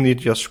 you do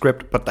need your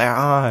script, but there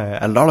are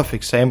a lot of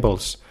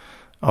examples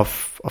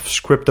of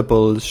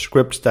scriptable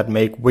scripts that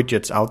make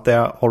widgets out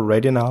there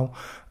already now.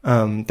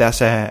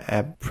 There's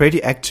a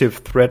pretty active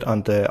thread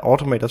on the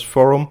Automators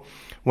forum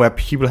where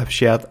people have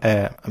shared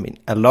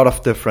a lot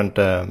of different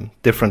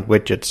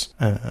widgets,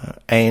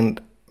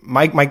 and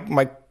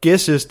my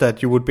guess is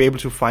that you would be able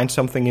to find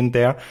something in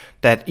there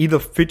that either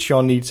fits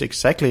your needs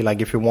exactly.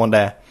 Like if you want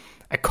a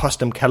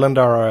custom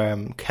calendar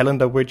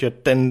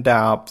widget, then there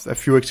are a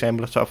few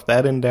examples of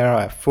that in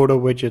there, photo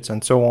widgets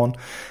and so on.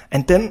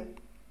 And then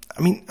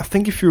I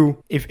think if you're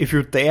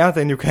there,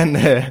 then you can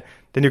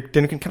then you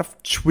can kind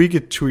of tweak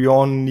it to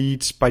your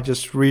needs by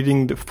just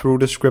reading through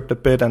the script a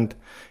bit and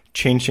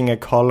changing a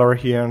color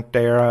here and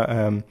there.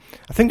 I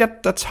think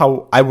that's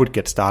how I would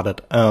get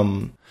started.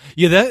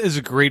 Yeah, that is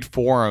a great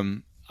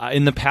forum.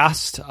 In the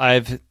past,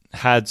 I've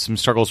had some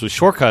struggles with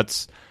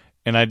shortcuts,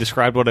 and I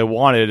described what I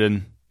wanted,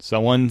 and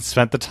someone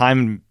spent the time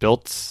and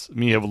built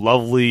me a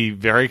lovely,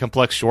 very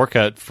complex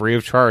shortcut free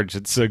of charge.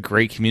 It's a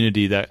great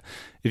community that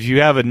if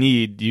you have a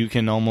need, you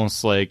can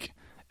almost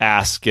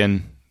ask,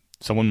 and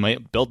someone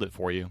might build it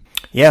for you.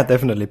 Yeah,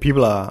 definitely.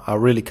 People are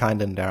really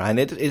kind in there, and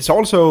it's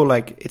also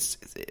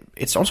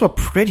it's also a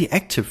pretty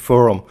active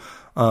forum.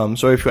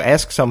 So if you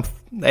ask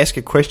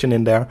a question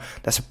in there,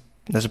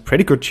 there's a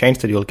pretty good chance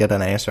that you'll get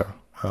an answer.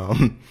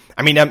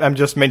 I'm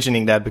just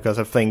mentioning that because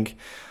I think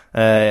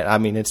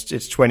it's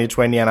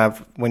 2020, and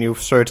when you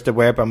search the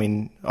web,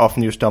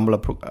 often you stumble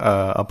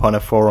upon a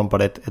forum,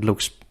 but it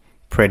looks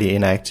pretty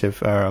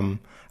inactive.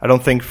 I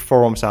don't think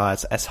forums are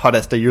as hot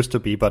as they used to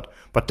be, but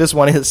this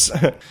one is.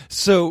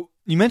 So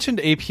you mentioned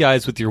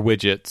APIs with your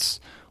widgets.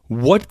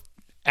 What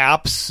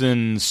apps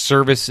and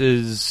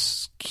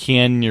services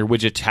can your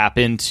widget tap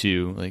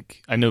into?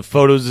 I know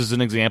Photos is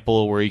an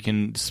example where you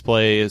can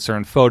display a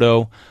certain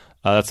photo.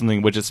 That's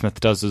something Widgetsmith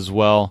does as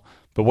well.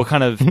 But what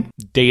kind of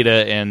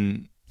data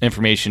and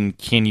information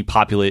can you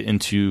populate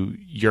into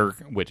your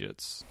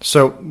widgets?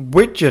 So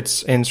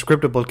widgets in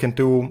Scriptable can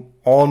do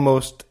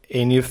almost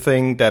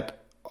anything that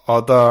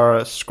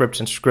other scripts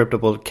in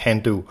Scriptable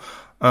can do.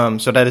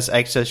 So that is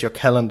access your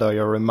calendar,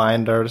 your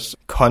reminders,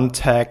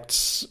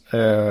 contacts,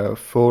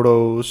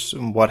 photos,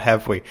 what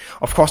have we.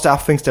 Of course, there are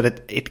things that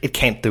it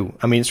can't do.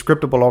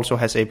 Scriptable also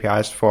has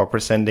APIs for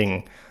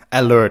presenting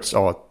alerts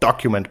or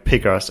document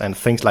pickers and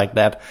things like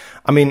that.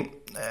 I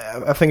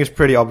think it's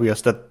pretty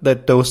obvious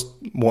that those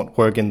won't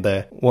work in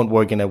a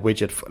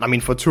widget.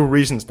 For 2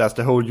 reasons. There's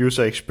the whole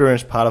user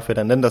experience part of it,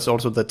 and then there's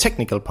also the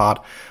technical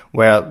part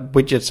where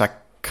widgets are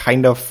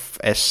kind of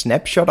a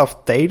snapshot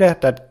of data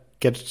that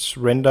gets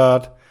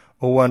rendered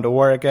over and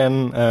over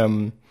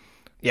again.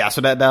 Yeah,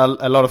 so there are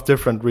a lot of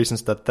different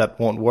reasons that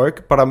won't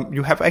work, but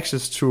you have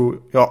access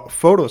to your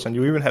photos, and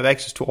you even have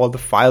access to all the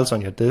files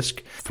on your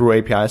disk through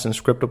APIs and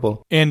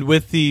Scriptable. And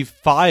with the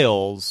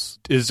files,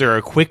 is there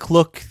a quick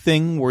look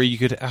thing where you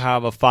could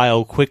have a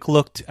file quick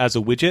looked as a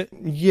widget?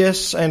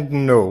 Yes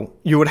and no.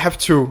 You would have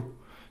to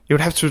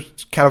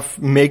kind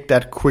of make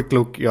that quick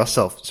look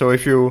yourself. So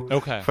if you,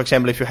 for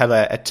example, if you had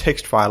a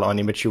text file on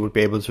image, you would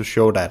be able to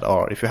show that,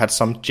 or if you had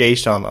some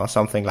JSON or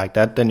something like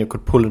that, then you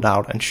could pull it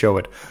out and show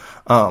it.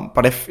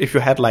 But if you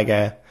had like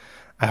a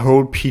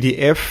whole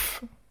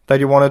PDF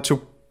that you wanted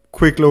to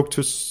quick look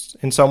to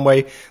in some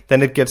way,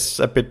 then it gets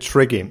a bit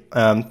tricky.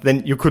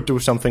 Then you could do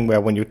something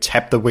where when you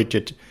tap the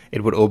widget,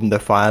 it would open the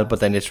file, but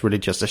then it's really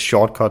just a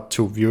shortcut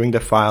to viewing the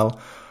file.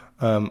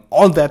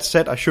 All that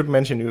said, I should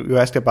mention, you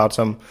asked about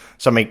some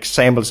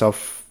examples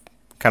of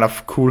kind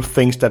of cool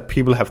things that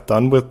people have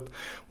done with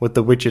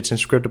the widgets in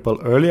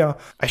Scriptable earlier.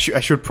 I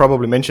should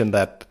probably mention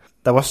that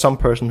there was some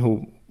person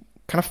who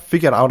kind of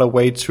figured out a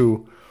way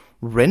to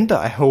render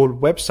a whole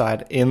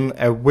website in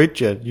a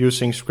widget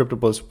using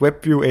Scriptable's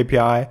WebView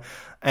API,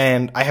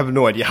 and I have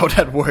no idea how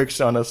that works,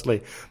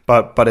 honestly,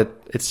 but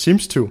it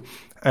seems to.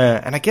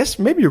 And I guess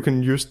maybe you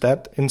can use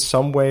that in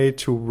some way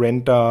to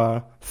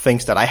render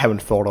things that I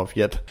haven't thought of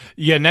yet.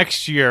 Yeah,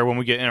 next year when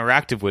we get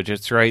interactive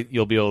widgets, right,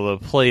 you'll be able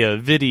to play a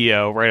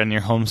video right on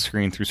your home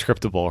screen through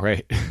Scriptable,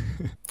 right?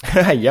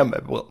 Yeah,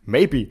 well,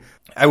 maybe.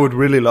 I would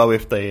really love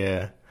if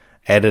they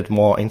added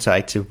more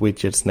interactive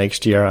widgets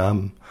next year.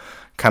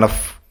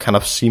 Kind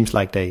of seems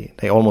like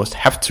they almost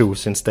have to,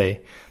 since the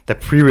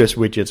previous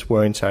widgets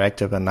were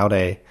interactive, and now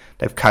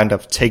they've kind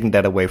of taken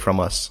that away from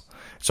us.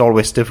 It's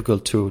always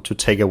difficult to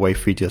take away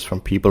features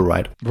from people,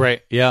 right?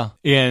 Right, yeah.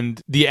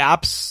 And the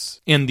apps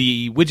and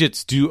the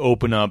widgets do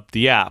open up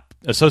the app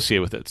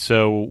associated with it.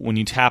 So when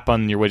you tap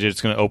on your widget,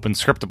 it's going to open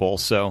Scriptable.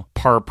 So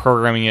part of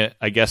programming it,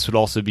 I guess, would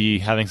also be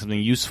having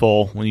something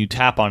useful when you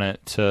tap on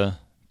it to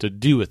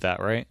do with that,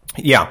 right?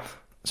 Yeah.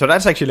 So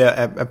that's actually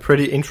a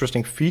pretty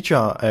interesting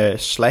feature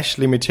 /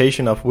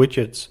 limitation of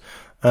widgets.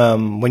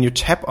 When you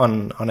tap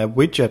on a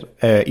widget,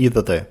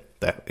 either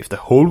if the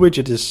whole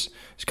widget is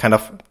kind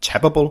of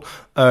tappable,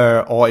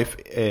 or if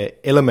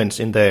elements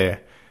in the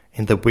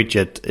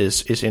widget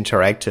is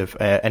interactive,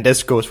 and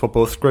this goes for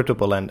both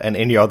Scriptable and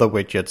any other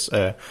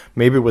widgets,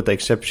 maybe with the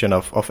exception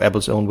of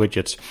Apple's own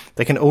widgets,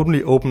 they can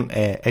only open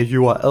a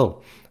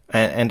URL,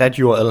 and that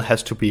URL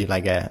has to be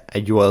like a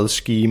URL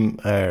scheme,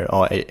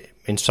 or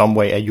in some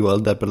way a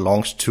URL that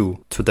belongs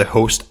to the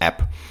host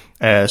app.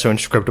 So in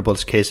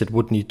Scriptable's case, it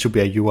would need to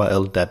be a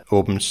URL that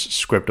opens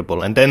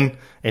Scriptable. And then,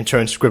 in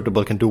turn,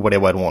 Scriptable can do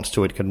whatever it wants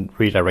to. It can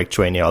redirect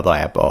to any other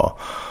app or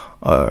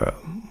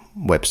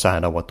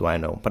website, or what do I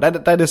know.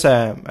 But that is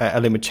a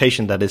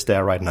limitation that is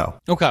there right now.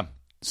 Okay.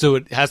 So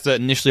it has to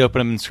initially open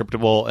them in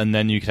Scriptable, and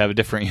then you could have a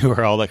different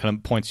URL that kind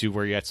of points you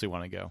where you actually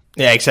want to go.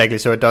 Yeah, exactly.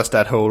 So it does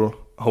that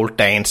whole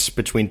dance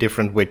between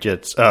different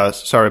widgets,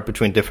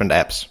 between different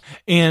apps.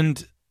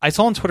 And I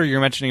saw on Twitter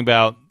you're mentioning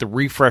about the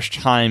refresh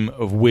time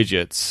of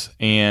widgets,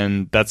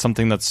 and that's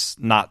something that's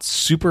not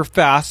super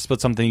fast,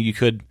 but something you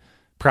could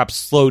perhaps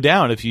slow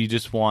down if you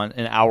just want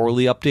an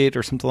hourly update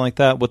or something like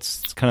that.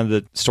 What's kind of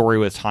the story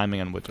with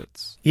timing on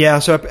widgets? Yeah,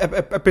 so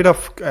a bit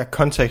of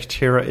context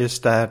here is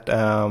that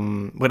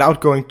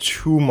without going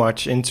too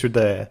much into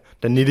the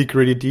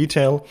nitty-gritty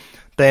detail,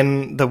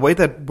 then the way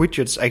that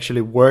widgets actually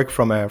work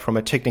from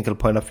a technical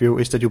point of view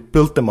is that you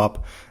build them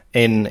up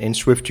in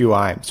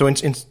SwiftUI. So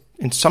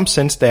in some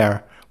sense,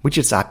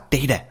 widgets are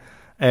data,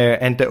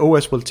 and the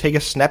OS will take a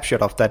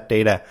snapshot of that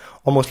data,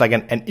 almost like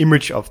an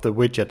image of the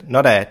widget,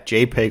 not a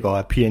JPEG or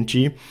a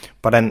PNG,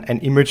 but an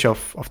image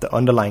of the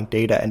underlying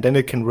data, and then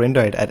it can render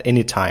it at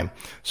any time.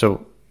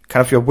 So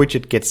kind of your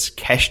widget gets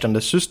cached on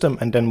the system,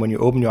 and then when you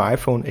open your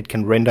iPhone, it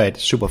can render it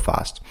super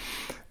fast.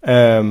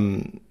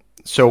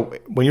 So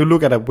when you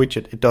look at a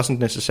widget, it doesn't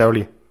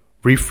necessarily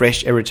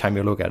refresh every time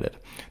you look at it.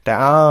 There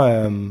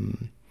are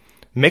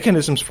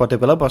mechanisms for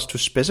developers to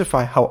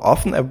specify how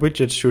often a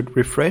widget should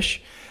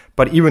refresh,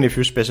 but even if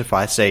you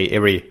specify, say,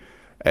 every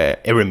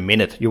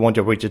minute, you want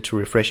your widget to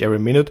refresh every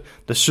minute,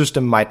 the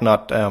system might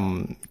not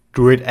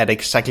do it at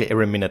exactly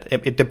every minute.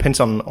 It depends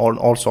on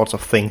all sorts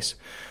of things.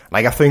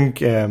 Like I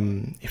think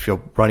if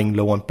you're running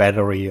low on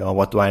battery or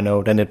what do I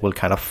know, then it will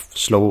kind of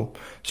slow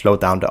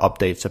down the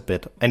updates a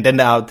bit. And then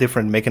there are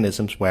different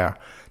mechanisms where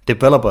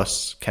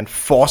developers can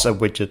force a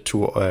widget to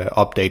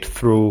update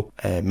through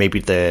maybe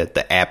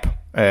the app.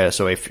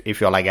 So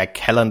if you're like a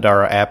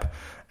calendar app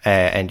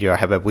and you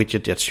have a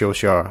widget that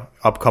shows your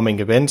upcoming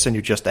events, and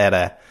you just add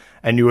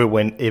a new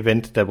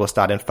event that will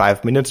start in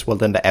 5 minutes, well,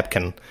 then the app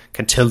can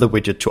tell the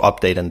widget to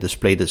update and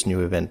display this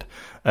new event.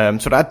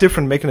 So there are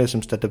different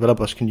mechanisms that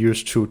developers can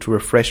use to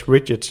refresh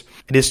widgets.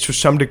 It is to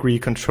some degree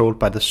controlled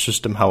by the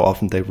system how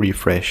often they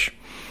refresh.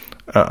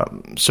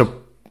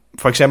 So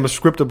for example,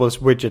 Scriptable's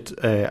widget,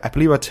 I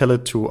believe I tell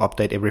it to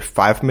update every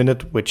 5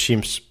 minutes, which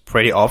seems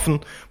pretty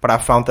often, but I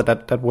found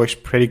that works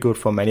pretty good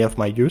for many of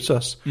my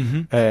users.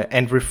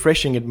 And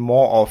refreshing it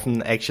more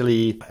often,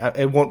 actually,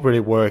 it won't really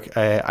work.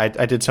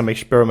 I did some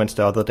experiments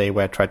the other day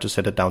where I tried to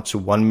set it down to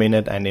 1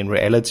 minute, and in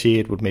reality,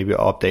 it would maybe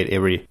update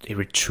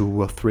every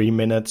 2 or 3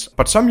 minutes.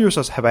 But some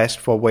users have asked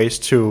for ways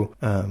to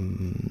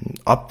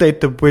update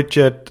the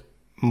widget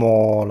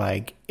more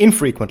like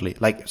infrequently.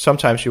 Like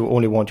sometimes you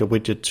only want your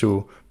widget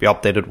to be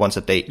updated once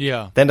a day.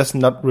 Yeah. Then there's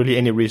not really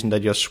any reason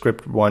that your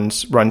script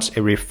runs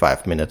every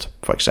 5 minutes,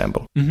 for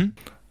example. Very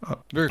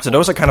cool. So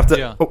those are kind of the...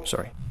 Yeah. Oh,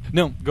 sorry.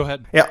 No, go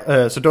ahead.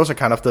 Yeah, so those are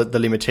kind of the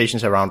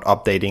limitations around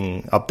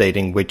updating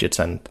widgets,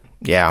 and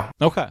yeah.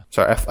 Okay.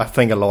 Sorry, I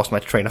think I lost my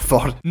train of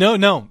thought.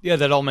 No. Yeah,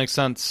 that all makes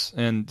sense.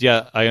 And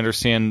yeah, I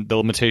understand the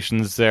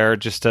limitations there,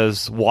 just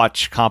as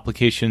watch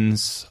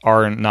complications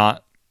are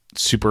not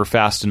super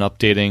fast in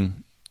updating.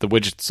 The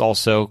widgets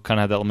also kind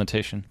of have that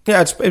limitation.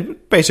 Yeah, it's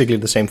basically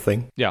the same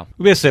thing. Yeah,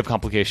 we basically have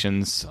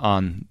complications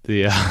on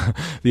the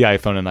the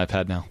iPhone and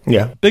iPad now.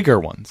 Yeah. Bigger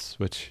ones,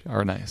 which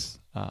are nice.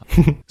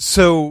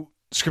 So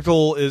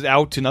Scriptable is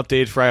out and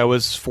updated for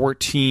iOS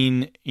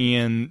 14,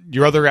 and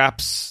your other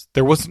apps,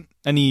 there wasn't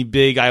any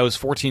big iOS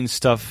 14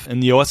 stuff in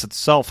the OS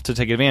itself to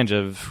take advantage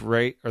of,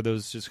 right? Are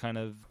those just kind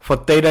of... For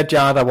data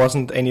jar, there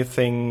wasn't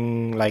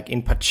anything like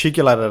in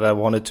particular that I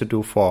wanted to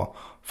do for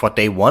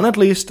day one, at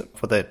least,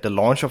 for the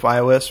launch of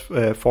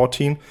iOS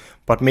 14.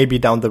 But maybe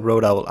down the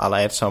road, I'll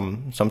add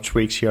some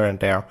tweaks here and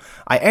there.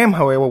 I am,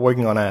 however,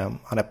 working on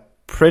a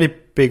pretty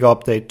big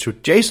update to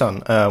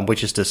JSON,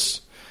 which is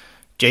this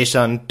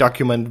JSON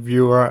document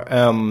viewer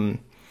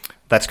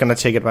that's going to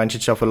take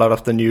advantage of a lot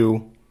of the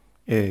new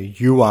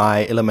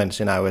UI elements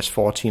in iOS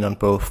 14 on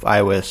both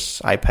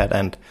iOS, iPad,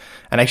 and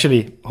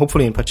actually,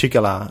 hopefully in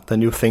particular, the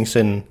new things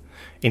in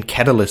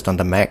Catalyst on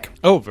the Mac.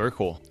 Oh, very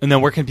cool. And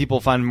then where can people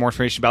find more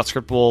information about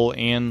Scriptable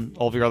and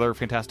all of your other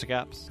fantastic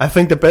apps? I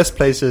think the best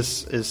place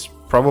is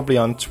probably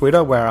on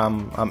Twitter, where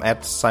I'm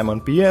at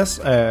Simon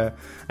BS.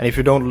 And if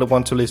you don't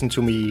want to listen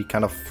to me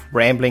kind of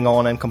rambling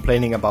on and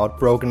complaining about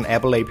broken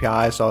Apple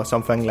APIs or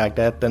something like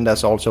that, then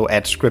there's also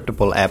at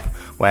Scriptable app,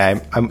 where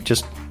I'm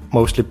just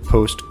mostly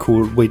post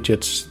cool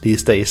widgets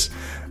these days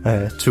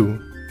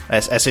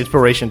as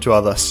inspiration to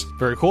others.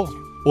 Very cool.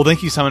 Well,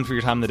 thank you, Simon, for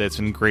your time today. It's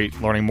been great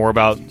learning more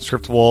about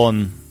Scriptable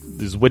and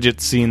this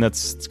widget scene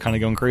that's kind of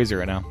going crazy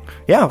right now.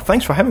 Yeah,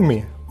 thanks for having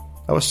me.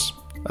 That was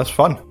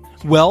fun.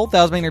 Well,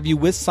 that was my interview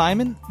with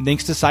Simon.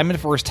 Thanks to Simon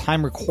for his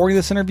time recording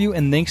this interview,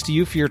 and thanks to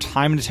you for your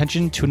time and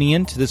attention tuning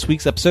in to this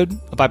week's episode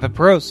of iPad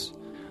Pros.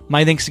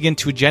 My thanks again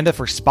to Agenda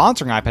for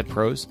sponsoring iPad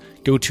Pros.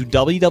 Go to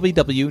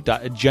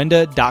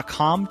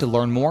www.agenda.com to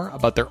learn more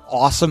about their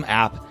awesome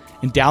app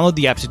and download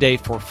the app today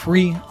for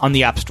free on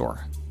the App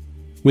Store.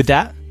 With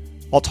that,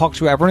 I'll talk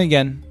to everyone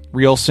again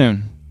real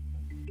soon.